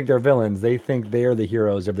villains don't think they're villains. They think they're the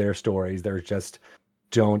heroes of their stories. They're just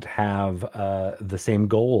don't have the same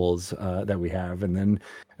goals that we have. And then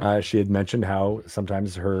she had mentioned how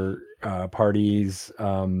sometimes her parties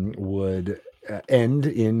would end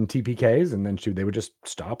in TPKs, and then they would just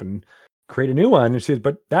stop and create a new one. And she said,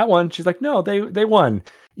 but that one, she's like, no, they won.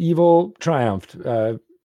 Evil triumphed. The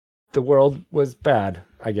world was bad,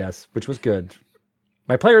 I guess, which was good.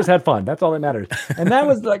 My players had fun. That's all that matters. And that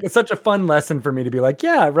was like such a fun lesson for me to be like,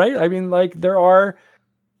 yeah, right. I mean, like there are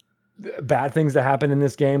bad things that happen in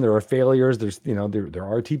this game. There are failures. There's, there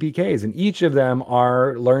are TPKs, and each of them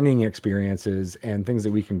are learning experiences and things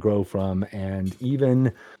that we can grow from. And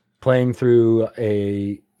even playing through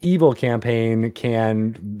a evil campaign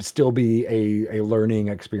can still be a learning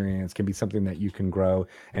experience, can be something that you can grow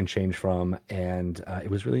and change from. And it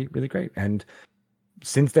was really, really great. And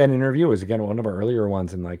since that interview was again one of our earlier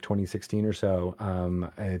ones in like 2016 or so.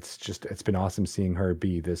 It's been awesome seeing her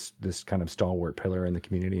be this kind of stalwart pillar in the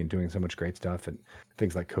community and doing so much great stuff, and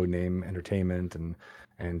things like Codename Entertainment and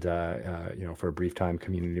for a brief time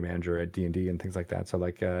community manager at D&D and things like that. So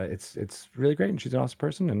like it's really great, and she's an awesome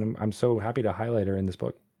person, and I'm so happy to highlight her in this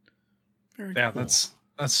book. Very Yeah, cool.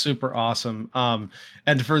 that's super awesome.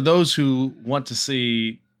 And for those who want to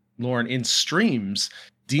see Lauren in streams,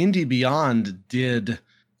 D&D Beyond did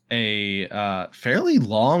a fairly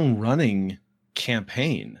long running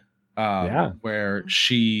campaign where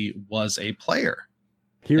she was a player.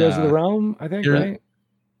 Heroes of the Realm, I think, right?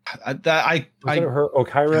 Was it her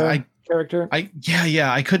Okira character?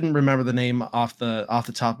 I couldn't remember the name off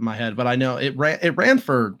the top of my head, but I know it ran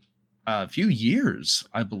for a few years,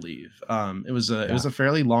 I believe. It was a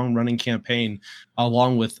fairly long running campaign,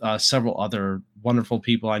 along with several other wonderful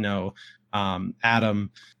people I know.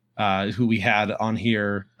 Adam, who we had on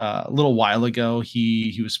here a little while ago,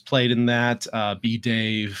 he was played in that. B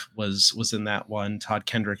Dave was in that one. Todd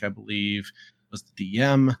Kendrick, I believe, was the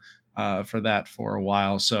DM for that for a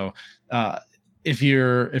while. So if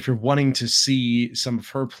you're wanting to see some of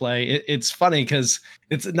her play, it's funny because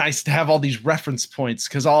it's nice to have all these reference points,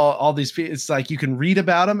 because all these, it's like you can read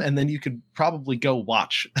about them and then you could probably go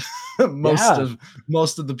watch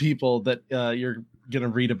most of the people that you're gonna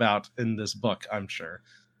read about in this book, I'm sure.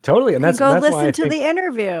 Totally, and that's listen why to the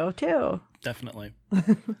interview too. Definitely.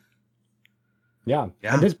 Yeah.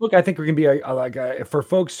 And this book, I think, can be for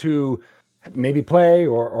folks who maybe play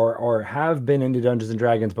or have been into Dungeons and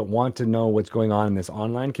Dragons but want to know what's going on in this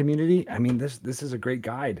online community. I mean, this is a great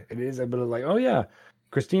guide. It is a bit of like, oh yeah,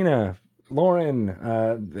 Christina, Lauren,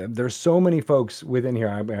 there's so many folks within here.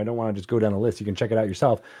 I don't want to just go down the list. You can check it out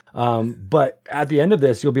yourself. But at the end of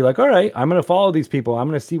this, you'll be like, all right, I'm going to follow these people. I'm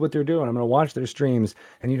going to see what they're doing. I'm going to watch their streams,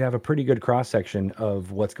 and you'd have a pretty good cross section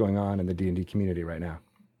of what's going on in the D&D community right now.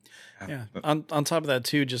 Yeah. On top of that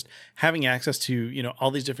too, just having access to, all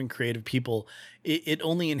these different creative people, it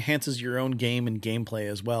only enhances your own game and gameplay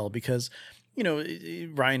as well, because,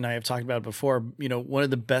 Ryan and I have talked about it before, one of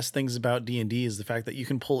the best things about D&D is the fact that you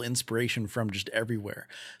can pull inspiration from just everywhere.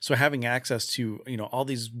 So having access to, all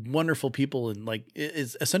these wonderful people and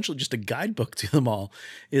is essentially just a guidebook to them all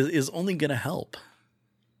is only going to help.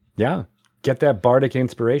 Yeah. Get that bardic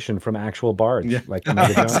inspiration from actual bards. Yeah. Like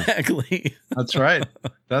exactly. That's right.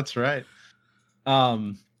 That's right.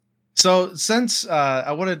 So since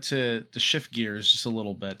I wanted to shift gears just a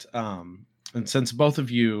little bit, and since both of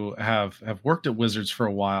you have worked at Wizards for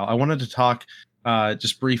a while, I wanted to talk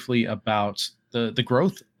just briefly about the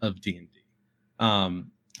growth of D&D,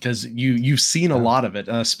 because you've seen a lot of it,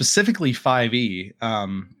 specifically 5e,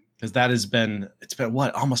 because it's been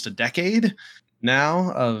what, almost a decade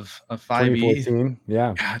now of 5e. 2014,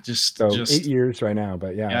 yeah. Just 8 years right now,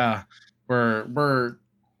 but yeah, we're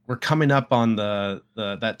coming up on that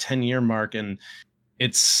 10-year mark, and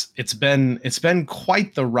it's been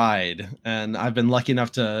quite the ride, and I've been lucky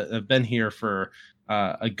enough to have been here for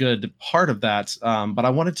a good part of that. But I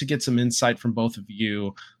wanted to get some insight from both of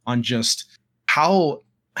you on just how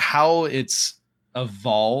it's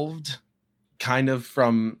evolved, kind of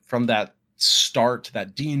from that start,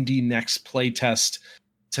 that D&D Next playtest,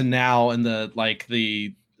 to now, and the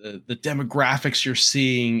demographics you're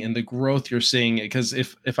seeing and the growth you're seeing. Because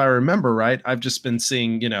if I remember right, I've just been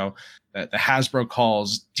seeing, the Hasbro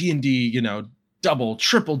calls D&D, double,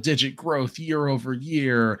 triple digit growth year over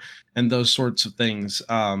year, and those sorts of things,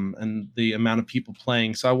 and the amount of people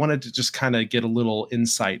playing. So I wanted to just kind of get a little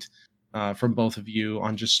insight from both of you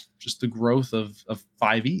on just the growth of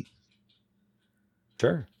 5e.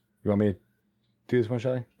 Sure. You want me to do this one,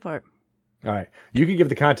 Shelley? For All right. You can give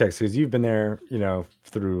the context because you've been there,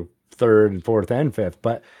 through third and fourth and fifth.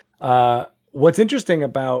 But what's interesting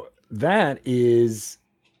about that is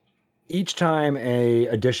each time a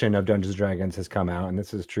edition of Dungeons & Dragons has come out, and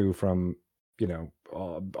this is true from,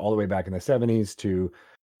 all the way back in the 70s to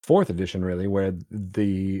fourth edition, really, where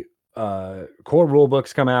the core rule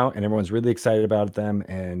books come out and everyone's really excited about them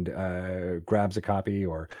and grabs a copy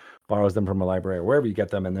or borrows them from a library or wherever you get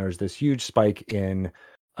them. And there's this huge spike in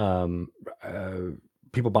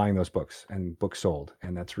people buying those books and books sold.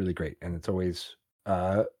 And that's really great. And it's always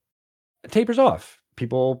it tapers off.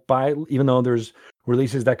 People buy, even though there's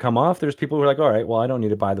releases that come off, there's people who are like, all right, well, I don't need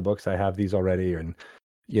to buy the books. I have these already. And,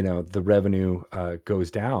 the revenue goes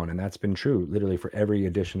down. And that's been true literally for every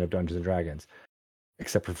edition of Dungeons and Dragons,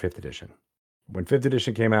 except for fifth edition. When fifth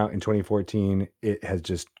edition came out in 2014, it has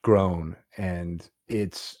just grown and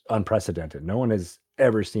it's unprecedented. No one has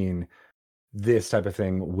ever seen this type of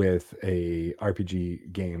thing with a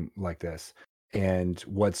RPG game like this. And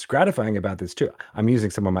what's gratifying about this too, I'm using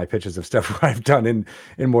some of my pitches of stuff I've done in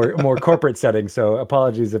more corporate settings. So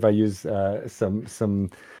apologies if I use some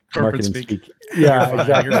marketing speak. Yeah,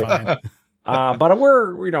 exactly. You're fine. But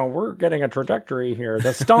we're getting a trajectory here. The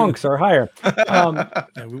stonks are higher.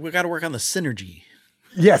 Yeah, we got to work on the synergy.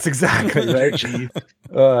 Yes, exactly.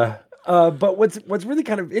 Right. But what's really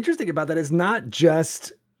kind of interesting about that is not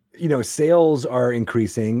just sales are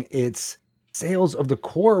increasing; it's sales of the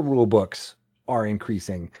core rule books are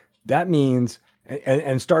increasing. That means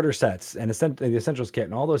and starter sets and the essentials kit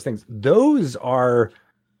and all those things. Those are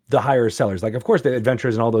the higher sellers. Like, of course, the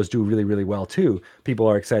adventures and all those do really, really well too. People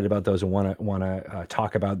are excited about those and want to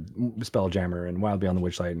talk about Spelljammer and Wild Beyond the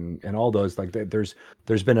Witchlight and all those. Like, there's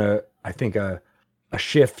been I think a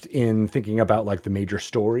shift in thinking about like the major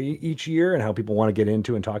story each year and how people want to get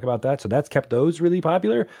into and talk about that. So that's kept those really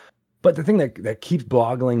popular. But the thing that keeps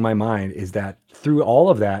boggling my mind is that through all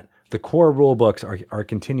of that, the core rule books are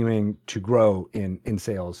continuing to grow in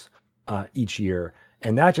sales each year,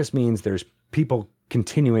 and that just means there's people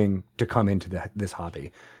continuing to come into this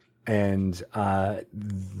hobby, and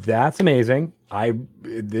that's amazing.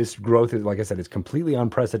 This growth is, like I said, it's completely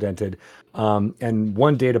unprecedented. And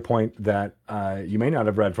one data point that you may not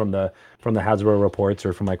have read from the Hasbro reports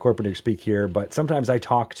or from my corporate speak here, but sometimes I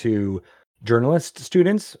talk to journalist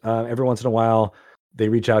students. Every once in a while, they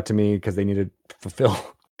reach out to me because they need to fulfill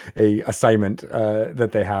a assignment that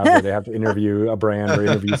they have, where they have to interview a brand or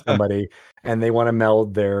interview somebody, and they want to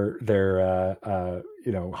meld their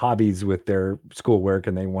hobbies with their schoolwork,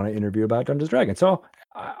 and they want to interview about Dungeons and Dragons. So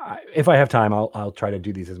if I have time, I'll try to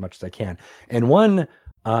do these as much as I can. And one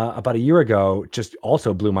about a year ago just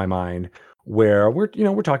also blew my mind, where we're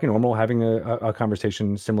talking normal, having a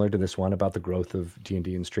conversation similar to this one about the growth of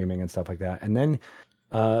D&D and streaming and stuff like that. And then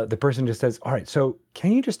the person just says, all right, so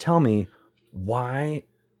can you just tell me why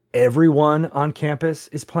everyone on campus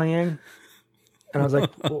is playing? And I was like,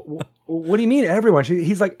 what do you mean everyone?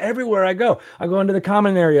 He's like, everywhere I go into the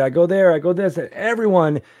common area, I go there, I go this, and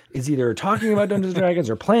everyone is either talking about Dungeons and Dragons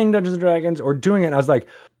or playing Dungeons and Dragons or doing it. And I was like,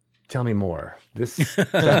 tell me more. This sounds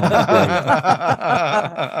great.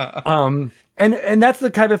 And that's the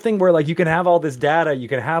type of thing where, like, you can have all this data, you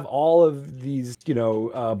can have all of these,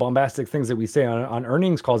 bombastic things that we say on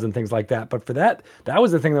earnings calls and things like that. But for that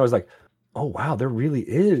was the thing that was like, oh, wow, there really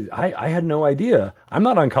is. I had no idea. I'm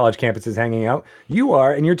not on college campuses hanging out. You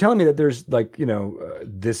are. And you're telling me that there's like,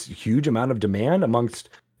 this huge amount of demand amongst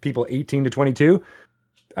people 18 to 22.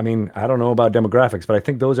 I mean, I don't know about demographics, but I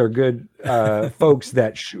think those are good folks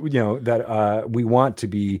that, we want to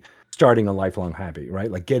be starting a lifelong hobby, right?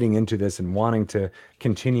 Like getting into this and wanting to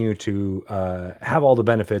continue to have all the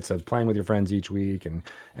benefits of playing with your friends each week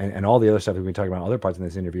and all the other stuff that we talk about in other parts in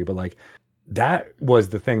this interview. But like, that was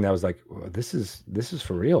the thing that was like, oh, this is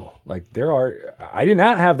for real. Like I did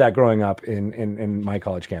not have that growing up in my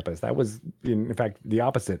college campus. That was in fact the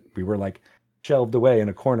opposite. We were like shelved away in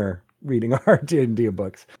a corner reading our D&D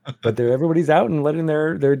books, but everybody's out and letting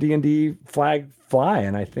their D&D flag fly.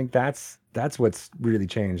 And I think that's what's really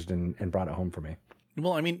changed and brought it home for me.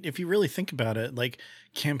 Well, I mean, if you really think about it, like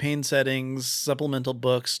campaign settings, supplemental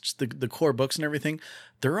books, just the core books and everything,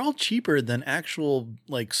 they're all cheaper than actual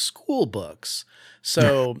like school books.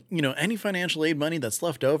 So, any financial aid money that's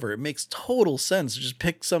left over, it makes total sense to just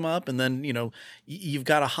pick some up and then, you've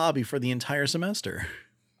got a hobby for the entire semester.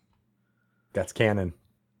 That's canon.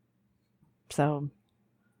 So,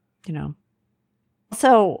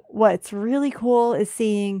 So what's really cool is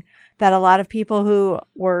seeing that a lot of people who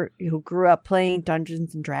grew up playing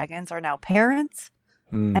Dungeons and Dragons are now parents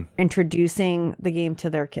and introducing the game to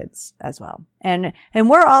their kids as well. And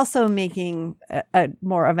we're also making a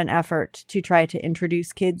more of an effort to try to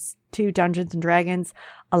introduce kids to Dungeons and Dragons.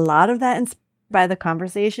 A lot of that inspired by the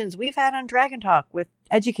conversations we've had on Dragon Talk with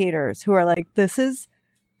educators who are like, this is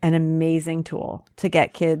an amazing tool to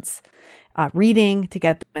get kids reading, to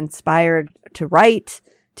get them inspired to write,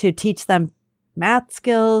 to teach them math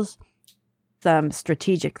skills, some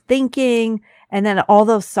strategic thinking, and then all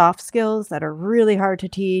those soft skills that are really hard to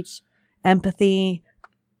teach: empathy,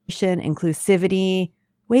 inclusivity,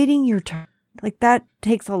 waiting your turn. Like that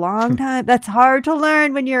takes a long time. That's hard to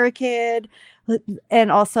learn when you're a kid.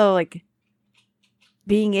 And also like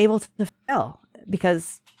being able to fail,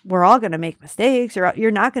 because we're all going to make mistakes.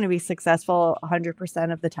 You're not going to be successful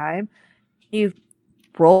 100% of the time. You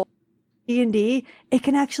roll D&D, it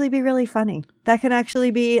can actually be really funny. That can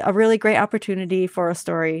actually be a really great opportunity for a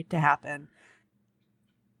story to happen.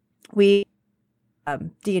 We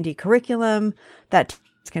D&D curriculum that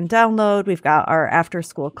teachers can download. We've got our after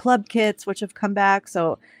school club kits, which have come back.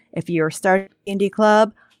 So if you're starting a D&D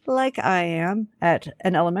club like I am at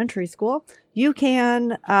an elementary school, you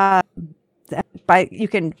can you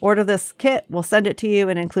can order this kit. We'll send it to you,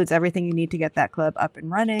 and it includes everything you need to get that club up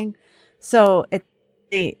and running. So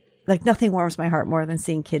like nothing warms my heart more than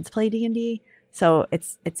seeing kids play D&D. So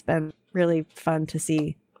it's been really fun to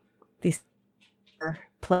see these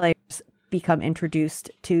players become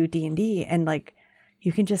introduced to D&D, and like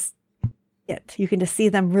you can just see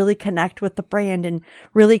them really connect with the brand and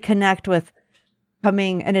really connect with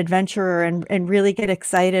becoming an adventurer and really get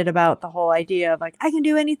excited about the whole idea of like, I can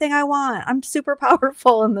do anything I want. I'm super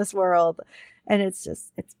powerful in this world. And it's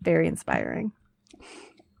very inspiring.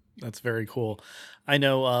 That's very cool. I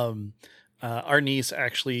know our niece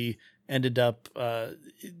actually ended up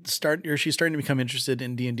she's starting to become interested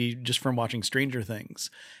in D&D just from watching Stranger Things,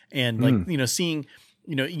 and like seeing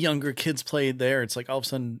younger kids play there. It's like all of a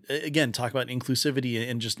sudden, again, talk about inclusivity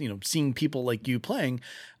and just seeing people like you playing.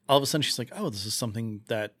 All of a sudden she's like, oh, this is something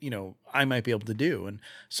that, I might be able to do. And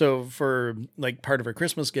so for like part of her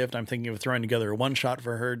Christmas gift, I'm thinking of throwing together a one shot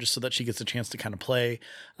for her just so that she gets a chance to kind of play,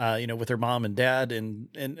 with her mom and dad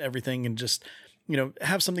and everything, and just,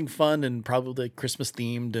 have something fun and probably Christmas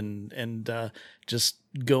themed and just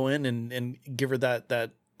go in and give her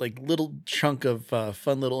that like little chunk of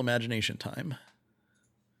fun little imagination time.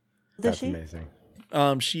 That's amazing.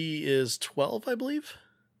 She is 12, I believe.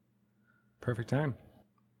 Perfect time.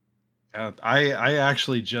 I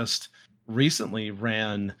actually just recently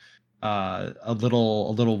ran a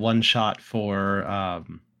little one shot for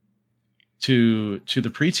to the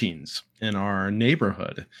preteens in our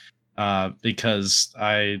neighborhood because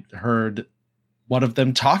I heard one of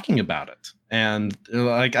them talking about it, and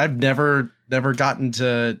like I've never gotten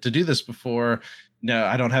to do this before. No,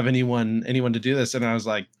 I don't have anyone to do this, and I was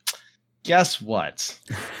like, guess what?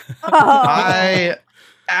 I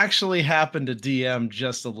actually happened to DM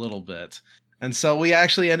just a little bit, and so we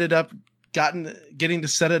actually ended up getting to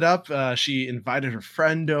set it up. She invited her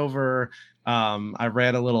friend over. I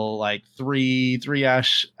ran a little like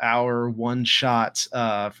three-ish hour one shot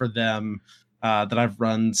for them that I've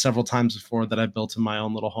run several times before, that I built in my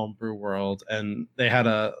own little homebrew world, and they had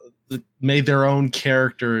made their own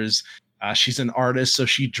characters. She's an artist, so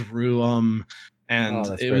she drew them, and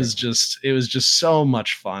it was just so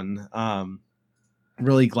much fun.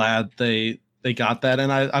 Really glad they got that,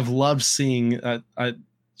 and I've loved seeing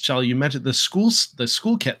Shelly, you mentioned the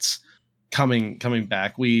school kits coming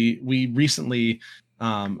back. We recently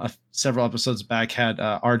several episodes back had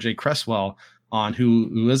RJ Cresswell on,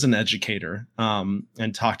 who is an educator,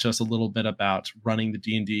 and talked to us a little bit about running the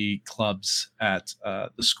D&D clubs at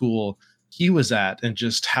the school he was at, and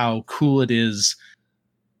just how cool it is,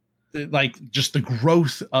 like just the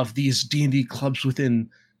growth of these D&D clubs within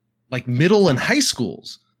like middle and high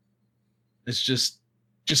schools. It's just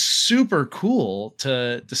super cool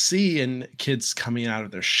to see, and kids coming out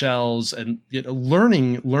of their shells and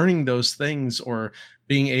learning those things, or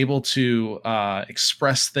being able to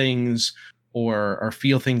express things or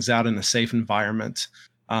feel things out in a safe environment,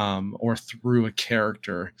 or through a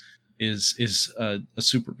character is a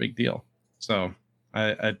super big deal. So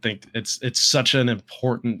I think it's such an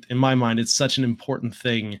important, in my mind, it's such an important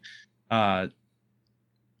thing to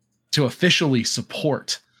officially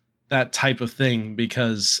support that type of thing,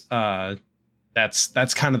 because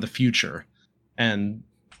that's kind of the future. And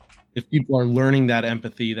if people are learning that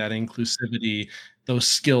empathy, that inclusivity, those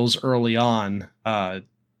skills early on,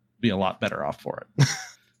 be a lot better off for it.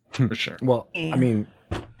 For sure. Well, I mean,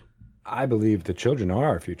 I believe the children are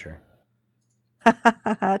our future.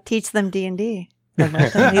 Teach them D&D. And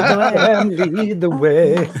let them lead the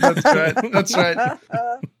way. That's right.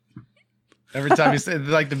 Every time you say,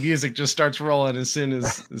 like, the music just starts rolling as soon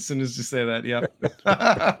as you say that. Yep.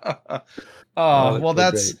 Well,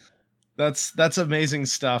 that's amazing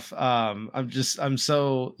stuff. I'm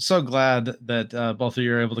so glad that both of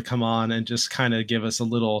you are able to come on and just kind of give us a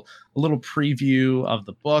little preview of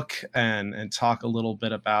the book and talk a little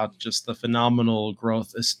bit about just the phenomenal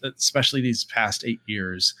growth, especially these past 8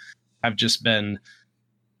 years have just been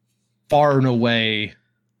far and away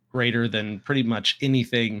greater than pretty much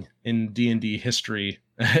anything in D&D history,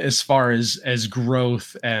 as far as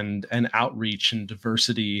growth and outreach and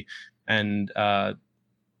diversity, and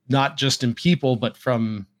not just in people, but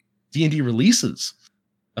from D&D releases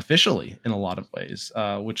officially in a lot of ways,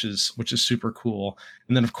 which is super cool.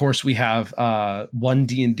 And then of course we have one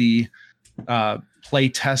D&D play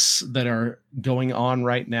tests that are going on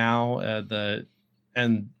right now.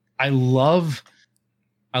 And I love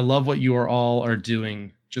what you all are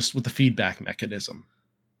doing, just with the feedback mechanism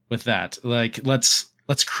with that. Like, let's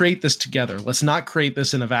create this together. Let's not create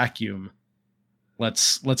this in a vacuum.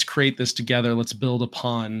 Let's create this together. Let's build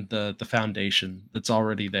upon the foundation that's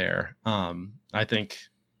already there. I think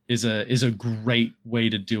is a great way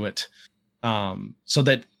to do it, so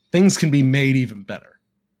that things can be made even better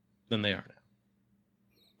than they are now.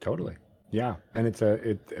 Totally. Yeah. And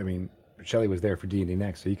I mean, Shelly was there for D&D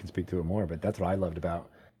Next, so you can speak to it more, but that's what I loved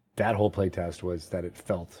about that whole playtest, was that it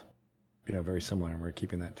felt, very similar, and we're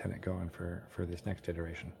keeping that tenet going for this next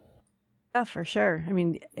iteration. Yeah, for sure. I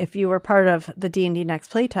mean, if you were part of the D&D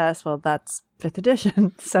Next playtest, well, that's 5th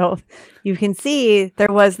edition. So you can see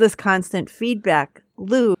there was this constant feedback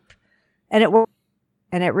loop, and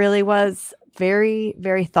it really was very,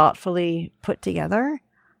 very thoughtfully put together.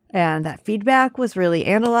 and that feedback was really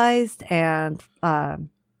analyzed and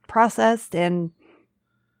processed, and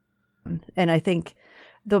I think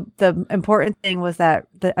the important thing was that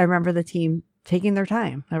I remember the team taking their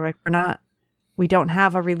time. They're like, we don't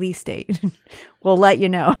have a release date. We'll let you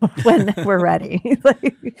know when we're ready.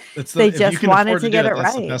 They just wanted to get it right.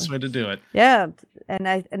 That's the best way to do it. Yeah. And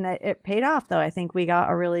it paid off, though. I think we got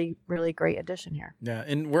a really, really great addition here. Yeah.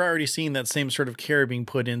 And we're already seeing that same sort of care being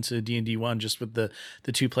put into D&D 1 just with the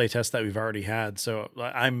 2 play tests that we've already had. So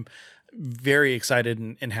I'm very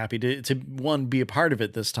excited and happy to one, be a part of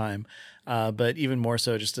it this time. But even more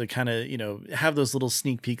so just to kind of, have those little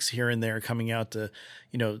sneak peeks here and there coming out to,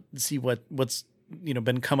 see what's,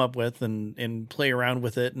 been come up with and play around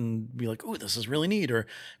with it and be like, oh, this is really neat, or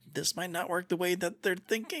this might not work the way that they're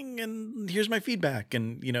thinking, and here's my feedback.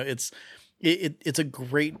 And, it's a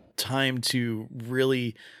great time to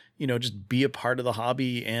really, just be a part of the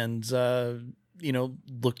hobby and,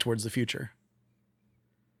 look towards the future.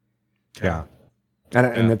 Yeah.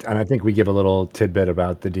 And I think we give a little tidbit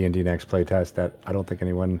about the D&D Next playtest that I don't think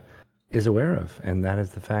anyone is aware of, and that is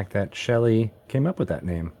the fact that Shelley came up with that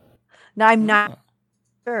name. No, I'm not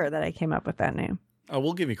sure that I came up with that name. Oh,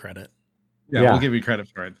 we'll give you credit. Yeah, we'll give you credit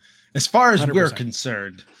for it. As far as 100%. We're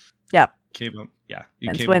concerned. Yep. When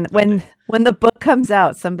the book comes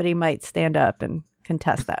out, somebody might stand up and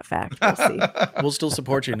contest that fact. We'll see. We'll still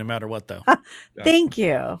support you no matter what, though. Thank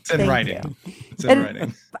you. It's in writing. It's in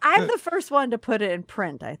writing. I'm the first one to put it in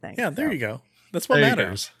print, I think. Yeah, there you go. That's what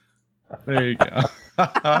matters. There you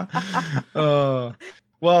go.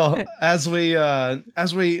 Well, as we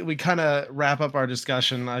kind of wrap up our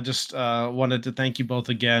discussion, I just wanted to thank you both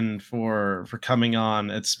again for coming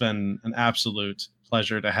on. It's been an absolute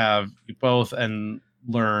pleasure to have you both and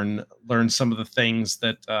learn some of the things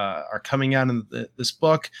that are coming out in this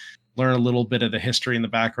book. Learn a little bit of the history and the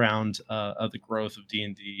background of the growth of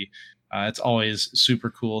D&D. It's always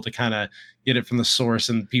super cool to kind of get it from the source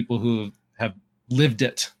and people who have lived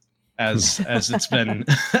it as it's been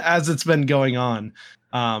as it's been going on.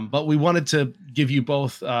 But we wanted to give you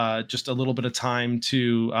both just a little bit of time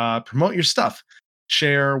to promote your stuff,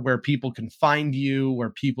 share where people can find you, where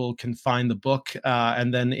people can find the book,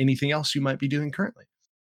 and then anything else you might be doing currently.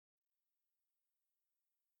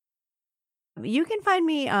 You can find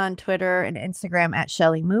me on Twitter and Instagram at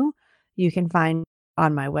Shelley Moo. You can find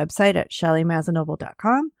on my website at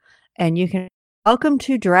shelleymazanoble.com. And you can welcome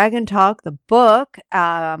to Dragon Talk, the book.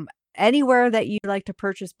 Anywhere that you like to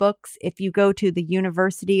purchase books, if you go to the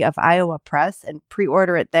University of Iowa Press and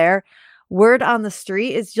pre-order it there, word on the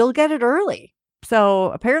street is you'll get it early.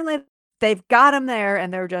 So apparently they've got them there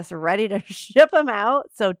and they're just ready to ship them out.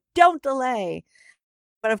 So don't delay.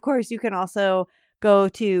 But of course, you can also go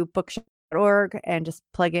to bookshop.org and just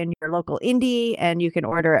plug in your local indie and you can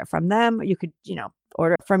order it from them. You could,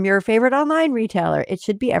 order it from your favorite online retailer. It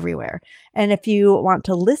should be everywhere. And if you want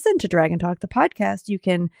to listen to Dragon Talk, the podcast, you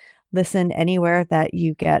can listen anywhere that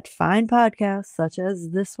you get fine podcasts, such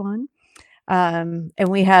as this one. And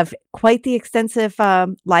we have quite the extensive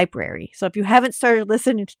library. So if you haven't started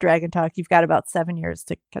listening to Dragon Talk, you've got about 7 years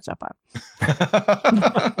to catch up on.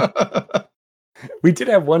 We did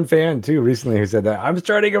have one fan too recently who said that I'm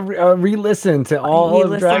starting a re-listen to all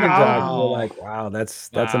of Dragon Talk. We're like, wow, that's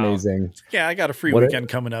amazing. Yeah, I got a free weekend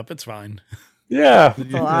coming up. It's fine. Yeah,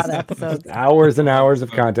 it's a lot of episodes, hours and hours of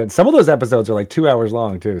content. Some of those episodes are like 2 hours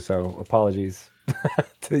long too. So apologies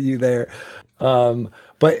to you there.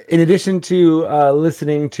 But in addition to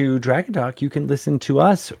listening to Dragon Talk, you can listen to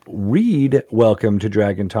us read Welcome to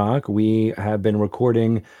Dragon Talk. We have been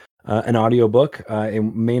recording an audiobook. It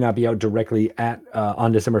may not be out directly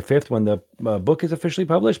on December 5th when the book is officially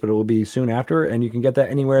published, but it will be soon after. And you can get that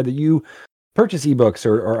anywhere that you purchase ebooks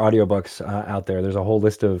or audiobooks out there. There's a whole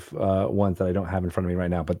list of ones that I don't have in front of me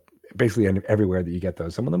right now, but basically everywhere that you get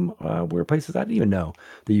those. Some of them were places I didn't even know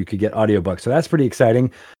that you could get audiobooks. So that's pretty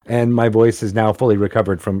exciting. And my voice is now fully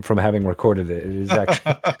recovered from having recorded it. It is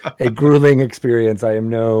actually a grueling experience. I am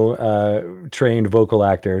no trained vocal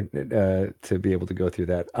actor to be able to go through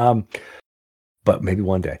that. But maybe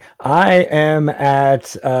one day. I am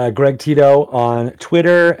at Greg Tito on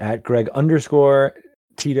Twitter, at Greg_Tito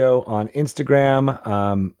on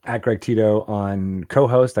Instagram, at Greg Tito on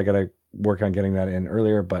co-host. I got to work on getting that in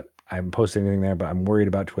earlier, but I haven't posted anything there, but I'm worried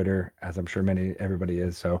about Twitter, as I'm sure everybody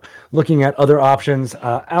is. So looking at other options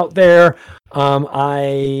out there.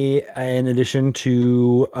 In addition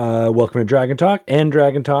to Welcome to Dragon Talk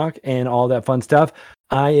and all that fun stuff,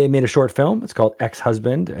 I made a short film. It's called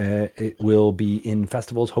Ex-Husband. It will be in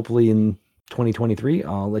festivals, hopefully in 2023.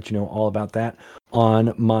 I'll let you know all about that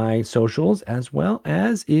on my socials, as well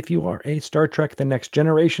as if you are a Star Trek The Next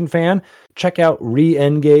Generation fan, check out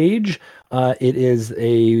Re-Engage. It is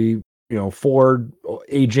a 4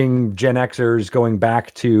 aging Gen Xers going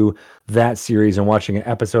back to that series and watching it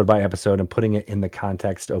episode by episode and putting it in the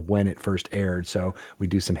context of when it first aired. So we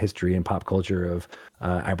do some history and pop culture of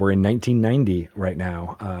we're in 1990 right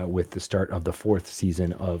now with the start of the 4th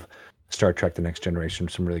season of Star Trek The Next Generation.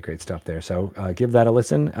 Some really great stuff there. So give that a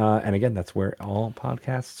listen. And again, that's where all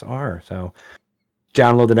podcasts are. So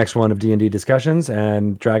download the next one of D&D Discussions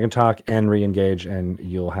and Dragon Talk and Re-Engage, and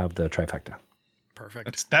you'll have the trifecta.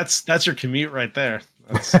 Perfect. That's your commute right there.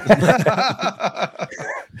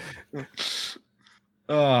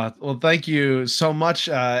 Well, thank you so much.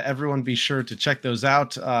 Everyone be sure to check those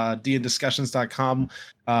out. dndiscussions.com.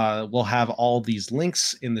 We'll have all these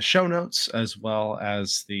links in the show notes as well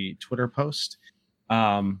as the Twitter post.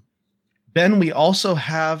 Ben, we also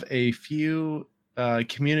have a few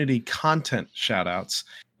community content shout outs.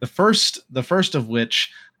 The first of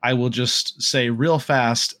which I will just say real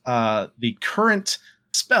fast, the current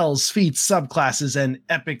spells, feats, subclasses, and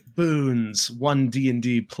epic boons 1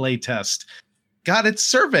 D&D playtest got its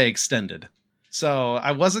survey extended. So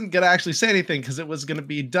I wasn't going to actually say anything because it was going to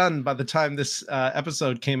be done by the time this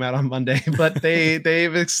episode came out on Monday, but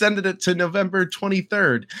they've extended it to November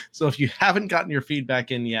 23rd. So if you haven't gotten your feedback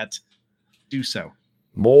in yet, do so.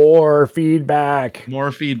 More feedback.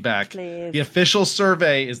 Please. The official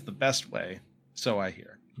survey is the best way, so I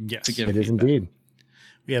hear. Yes, to give it is feedback. Indeed.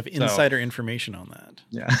 We have insider information on that.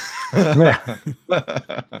 Yeah.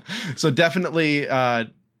 So definitely,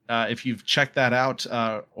 if you've checked that out,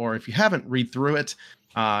 or if you haven't, read through it,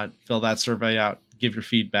 fill that survey out, give your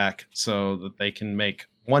feedback so that they can make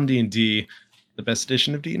 1D&D the best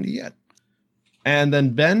edition of D&D yet. And then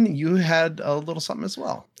Ben, you had a little something as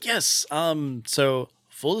well. Yes. So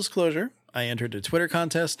full disclosure, I entered a Twitter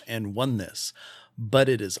contest and won this, but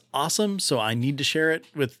it is awesome. So I need to share it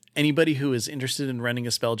with anybody who is interested in running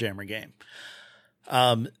a Spelljammer game.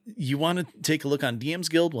 You want to take a look on DM's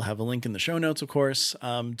Guild. We'll have a link in the show notes, of course,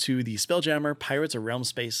 to the Spelljammer Pirates of Realm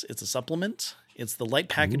Space. It's a supplement. It's the light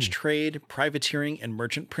package trade, privateering, and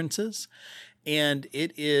merchant princes. And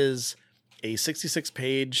it is a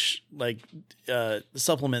 66-page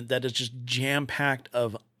supplement that is just jam-packed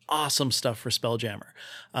of awesome stuff for Spelljammer.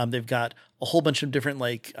 They've got a whole bunch of different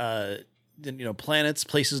planets,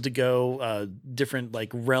 places to go, different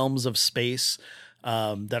realms of space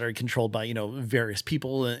that are controlled by various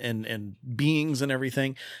people and beings and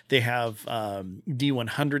everything. They have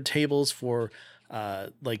D100 tables for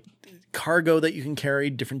cargo that you can carry,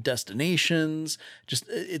 different destinations. Just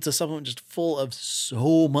it's a supplement just full of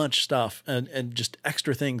so much stuff and just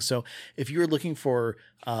extra things. So if you're looking for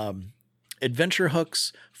adventure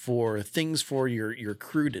hooks, for things for your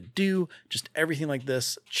crew to do, just everything like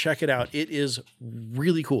this, check it out. It is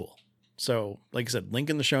really cool. So like I said, link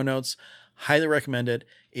in the show notes. Highly recommend it.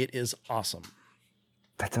 It is awesome.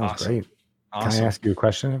 That sounds great. Awesome. Can I ask you a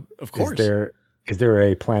question? Of course. Is there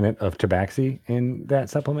a planet of Tabaxi in that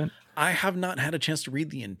supplement? I have not had a chance to read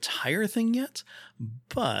the entire thing yet,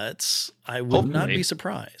 but I would not be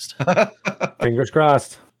surprised. Fingers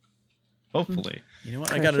crossed. Hopefully. You know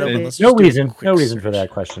what? I got it open. Let's No just do a quick reason search. for that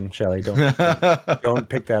question, Shelley. Don't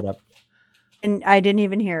pick that up. And I didn't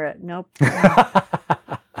even hear it. Nope.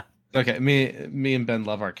 Okay, me and Ben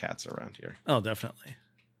love our cats around here. Oh, definitely.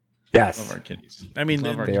 Yes. Love our kitties. I mean,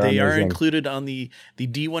 Love our they kitties. are amazing. included on the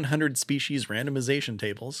D100 species randomization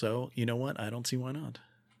table. So you know what? I don't see why not.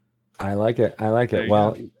 I like it. There you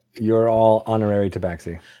Well, you're all honorary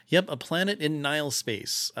Tabaxi. Yep, a planet in Nile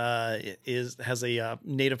space has a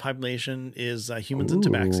native population is humans and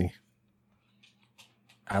Tabaxi.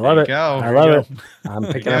 I love There it. you go. I There love you it. I'm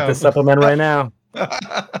picking you up go. this supplement right now.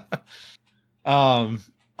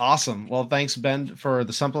 Awesome. Well, thanks, Ben, for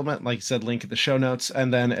the supplement. Like you said, link in the show notes.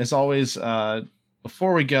 And then, as always,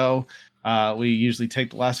 before we go, we usually take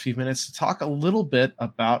the last few minutes to talk a little bit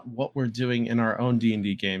about what we're doing in our own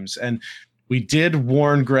D&D games. And we did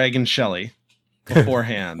warn Greg and Shelley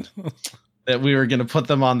beforehand that we were going to put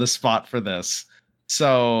them on the spot for this.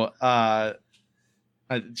 So,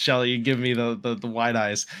 Shelley, you give me the wide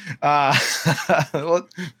eyes. Well,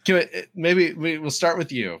 maybe we'll start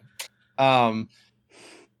with you.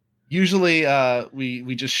 Usually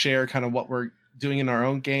we just share kind of what we're doing in our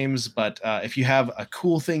own games, but if you have a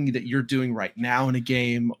cool thing that you're doing right now in a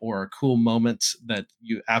game or a cool moment that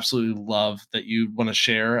you absolutely love that you want to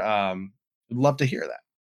share, I'd love to hear that.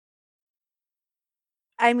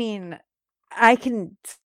 I mean, I can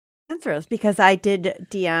answer this because I did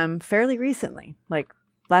DM fairly recently, like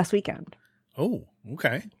last weekend. Oh,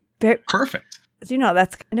 okay. Perfect.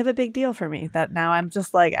 That's kind of a big deal for me, that now I'm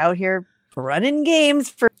just like out here running games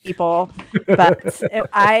for people. But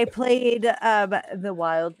I played The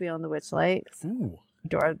Wild Beyond the Witchlight.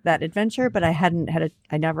 Adore that adventure, but I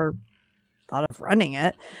never thought of running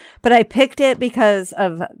it. But I picked it because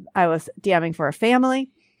I was DMing for a family,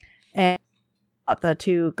 and the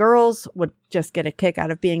two girls would just get a kick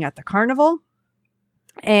out of being at the carnival.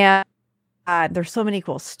 And there's so many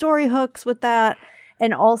cool story hooks with that.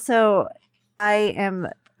 And also, I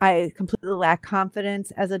completely lack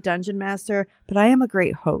confidence as a dungeon master, but I am a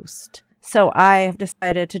great host. So I have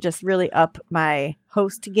decided to just really up my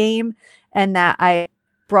host game, and that I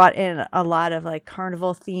brought in a lot of like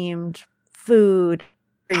carnival themed food,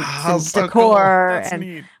 drinks, and so decor. That's And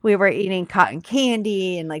neat. we were eating cotton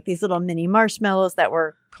candy and like these little mini marshmallows that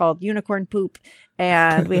were called unicorn poop.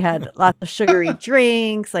 And we had lots of sugary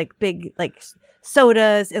drinks, like big like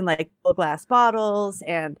sodas in like glass bottles,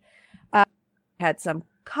 and had some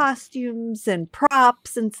costumes and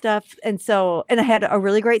props and stuff. And I had a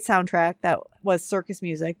really great soundtrack that was circus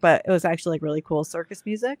music, but it was actually like really cool circus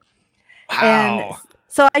music. Wow. And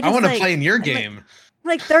so I want to like, play in your I'm game.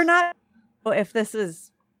 like they're not, if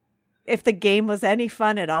the game was any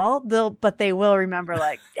fun at all, but they will remember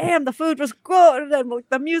like, damn, the food was good and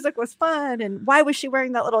the music was fun, and why was she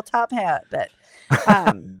wearing that little top hat? But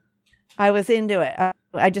I was into it.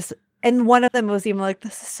 And one of them was even like,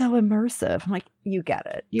 this is so immersive. I'm like, you get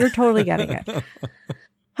it. You're totally getting it.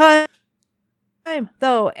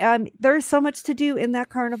 Though, there's so much to do in that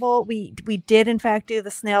carnival. We did in fact do the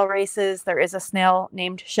snail races. There is a snail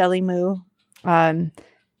named Shelly Moo, and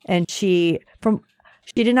she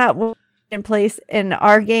did not win in place in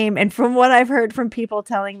our game. And from what I've heard from people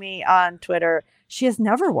telling me on Twitter, she has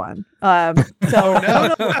never won. So,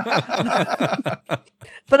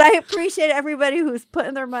 but I appreciate everybody who's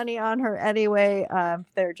putting their money on her anyway.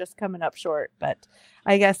 They're just coming up short. But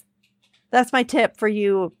I guess that's my tip for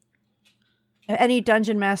you. Any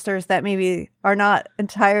dungeon masters that maybe are not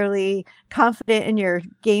entirely confident in your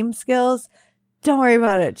game skills, don't worry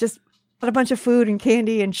about it. Just put a bunch of food and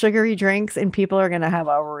candy and sugary drinks, and people are going to have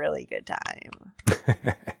a really good time.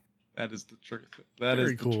 That is the truth. That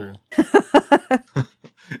Very is the cool. truth.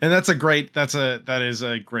 And that is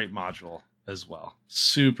a great module as well.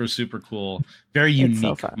 Super, super cool. Very It's so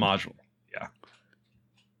unique fun. module. Yeah.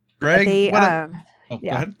 Greg, They, go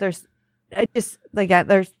yeah, ahead. there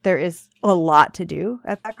is a lot to do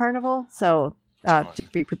at that carnival. So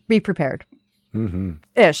be prepared. Mm-hmm.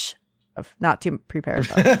 Ish. Not too prepared.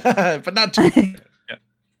 Though. But not too.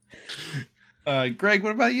 Yeah. Greg,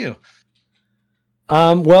 what about you?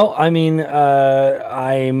 Well, I mean,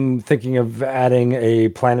 I'm thinking of adding a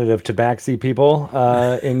Planet of Tabaxi people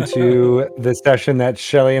into the session that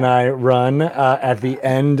Shelly and I run at the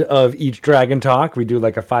end of each Dragon Talk. We do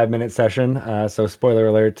like a 5-minute session. So spoiler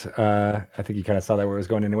alert, I think you kind of saw that where it was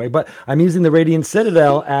going anyway. But I'm using the Radiant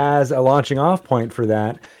Citadel as a launching off point for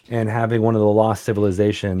that, and having one of the lost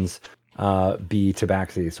civilizations be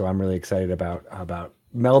Tabaxi. So I'm really excited about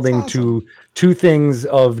melding two things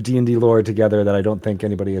of D&D lore together that I don't think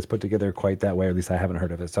anybody has put together quite that way, or at least I haven't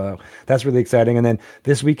heard of it. So that's really exciting. And then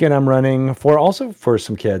this weekend I'm running for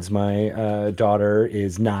some kids. My daughter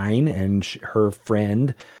is 9, and her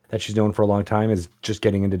friend that she's known for a long time is just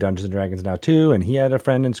getting into Dungeons and Dragons now too, and he had a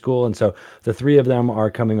friend in school, and so the three of them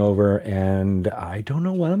are coming over, and I don't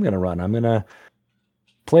know what I'm going to run. I'm going to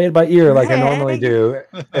play it by ear like I normally do,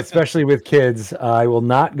 especially with kids. I will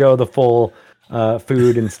not go the full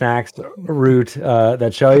food and snacks route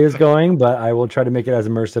that Shelly is going, but I will try to make it as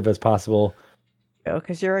immersive as possible.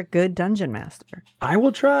 Because you're a good dungeon master. I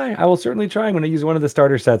will try. I will certainly try. I'm going to use one of the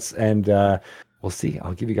starter sets, and we'll see.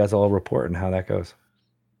 I'll give you guys all a report on how that goes.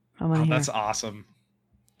 That's awesome.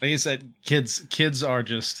 Like you said, kids are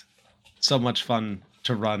just so much fun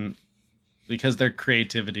to run because their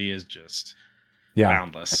creativity is just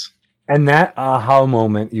boundless. And that aha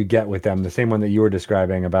moment you get with them, the same one that you were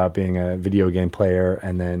describing about being a video game player,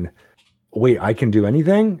 and then, wait, I can do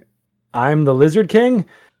anything? I'm the Lizard King?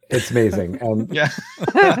 It's amazing. And yeah.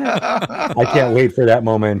 I can't wait for that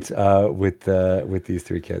moment with these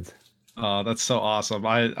three kids. Oh, that's so awesome.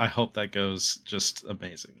 I hope that goes just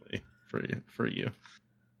amazingly for you.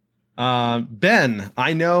 Ben,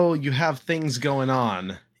 I know you have things going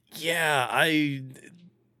on. Yeah,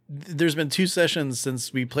 there's been 2 sessions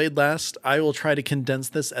since we played last. I will try to condense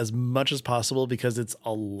this as much as possible because it's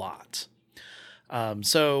a lot.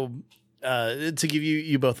 So to give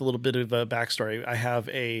you both a little bit of a backstory, I have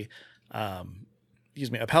a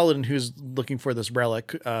paladin who's looking for this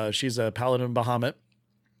relic. She's a paladin of Bahamut,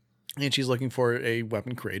 and she's looking for a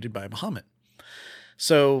weapon created by Bahamut.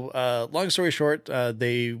 So, long story short,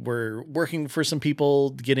 they were working for some people,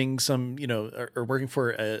 getting some, or working for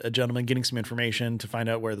a gentleman, getting some information to find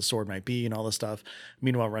out where the sword might be and all this stuff.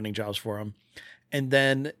 Meanwhile, running jobs for him. And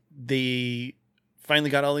then they finally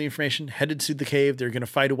got all the information, headed to the cave. They're going to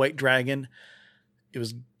fight a white dragon. It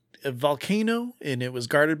was a volcano and it was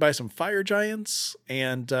guarded by some fire giants,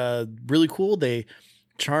 and really cool. They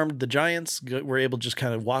charmed the giants, were able to just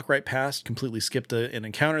kind of walk right past, completely skipped an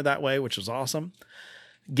encounter that way, which was awesome.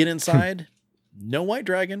 Get inside, no white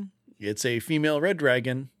dragon. It's a female red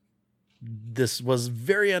dragon. This was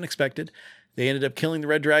very unexpected. They ended up killing the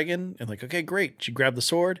red dragon and like, okay, great. She grabbed the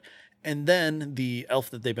sword. And then the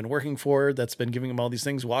elf that they've been working for, that's been giving them all these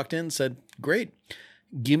things, walked in, said, great,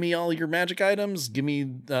 give me all your magic items. Give me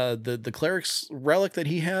the cleric's relic that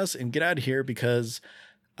he has and get out of here, because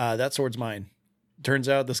that sword's mine. Turns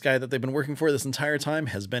out this guy that they've been working for this entire time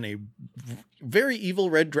has been a very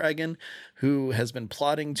evil red dragon who has been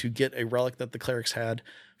plotting to get a relic that the clerics had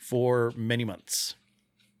for many months.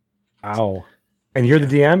 Ow. And you're the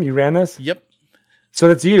DM? You ran this? Yep. So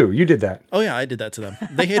that's you. You did that. Oh, yeah, I did that to them.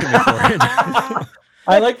 They hated me for it.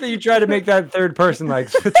 I like that you try to make that third person like,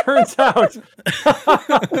 it turns out.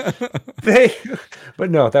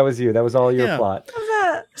 But no, that was you. That was all your plot.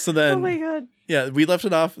 So then, oh my God. Yeah, we left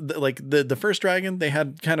it off. Like the first dragon, they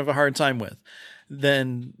had kind of a hard time with.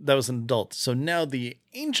 Then that was an adult. So now the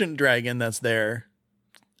ancient dragon that's there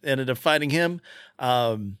ended up fighting him.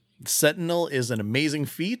 Sentinel is an amazing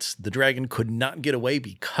feat. The dragon could not get away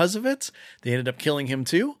because of it. They ended up killing him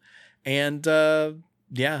too. And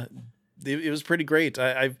yeah, it was pretty great.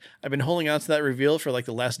 I've been holding on to that reveal for like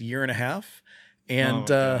the last year and a half. And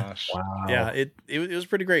wow. Yeah, it was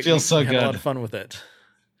pretty great. Feels so we had good. a lot of fun with it.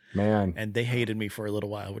 Man. And they hated me for a little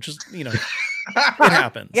while, which is, it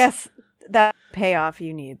happens. Yes, that payoff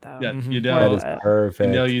you need though. Yeah, Mhm. you That know, is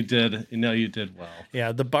perfect. you did well.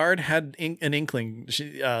 Yeah, the bard had an inkling.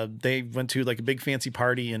 They went to like a big fancy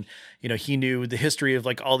party, and he knew the history of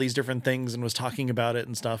like all these different things and was talking about it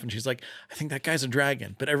and stuff. And she's like, "I think that guy's a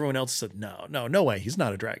dragon," but everyone else said, "No way, he's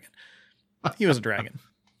not a dragon. He was a dragon."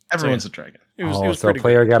 Everyone's a dragon. It was so pretty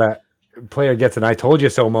player gets an "I told you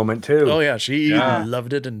so" moment too. Oh yeah, she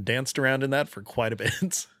loved it and danced around in that for quite a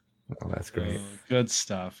bit. Oh, that's great. Good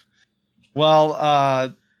stuff.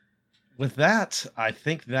 Well, with that, I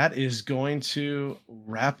think that is going to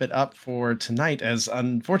wrap it up for tonight, as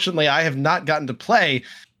unfortunately I have not gotten to play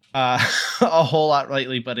a whole lot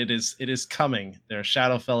lately, but it is coming. There are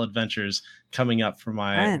Shadowfell adventures coming up for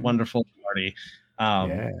my wonderful party.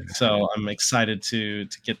 So I'm excited to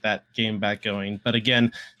get that game back going. But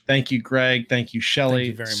again, thank you, Greg. Thank you,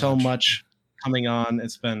 Shelley, so much coming on.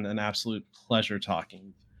 It's been an absolute pleasure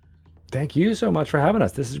talking. Thank you so much for having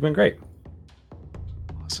us. This has been great.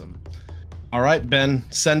 Awesome. All right, Ben,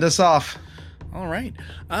 send us off. All right.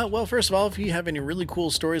 Well, first of all, if you have any really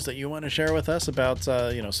cool stories that you want to share with us about,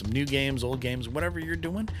 some new games, old games, whatever you're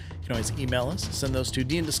doing, you can always email us. Send those to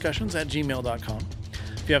dndiscussions@gmail.com.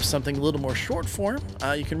 If you have something a little more short form,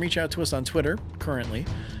 you can reach out to us on Twitter currently.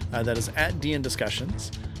 That is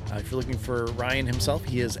 @dndiscussions. If you're looking for Ryan himself,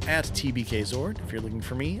 he is @TBKZord. If you're looking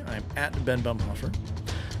for me, I'm @Ben Bumhofer.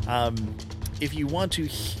 If you want to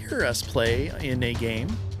hear us play in a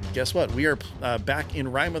game, guess what? We are back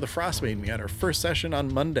in Rime of the Frostmaiden. We had our first session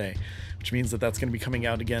on Monday, which means that that's going to be coming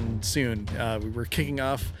out again soon. We were kicking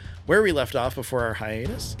off where we left off before our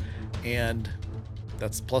hiatus, and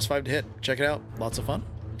that's +5 to hit. Check it out. Lots of fun.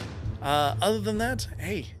 Other than that,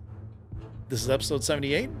 hey, this is episode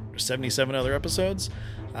 78. There's 77 other episodes.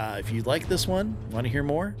 If you like this one, want to hear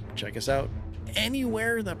more, check us out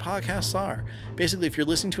anywhere that podcasts are. Basically, if you're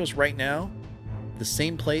listening to us right now, the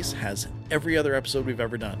same place has every other episode we've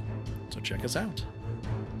ever done. So check us out.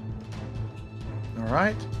 All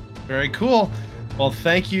right. Very cool. Well,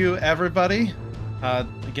 thank you, everybody.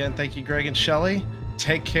 Again, thank you, Greg and Shelley.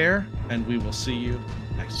 Take care, and we will see you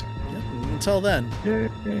next time. Yep. Until then,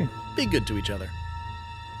 Yay. be good to each other.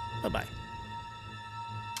 Bye-bye.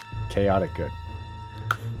 Chaotic good.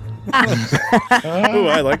 Oh,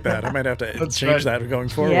 I like that. I might have to change that going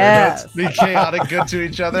forward. Yes. Let's be chaotic good to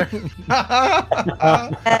each other.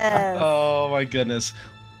 Yes. Oh, my goodness.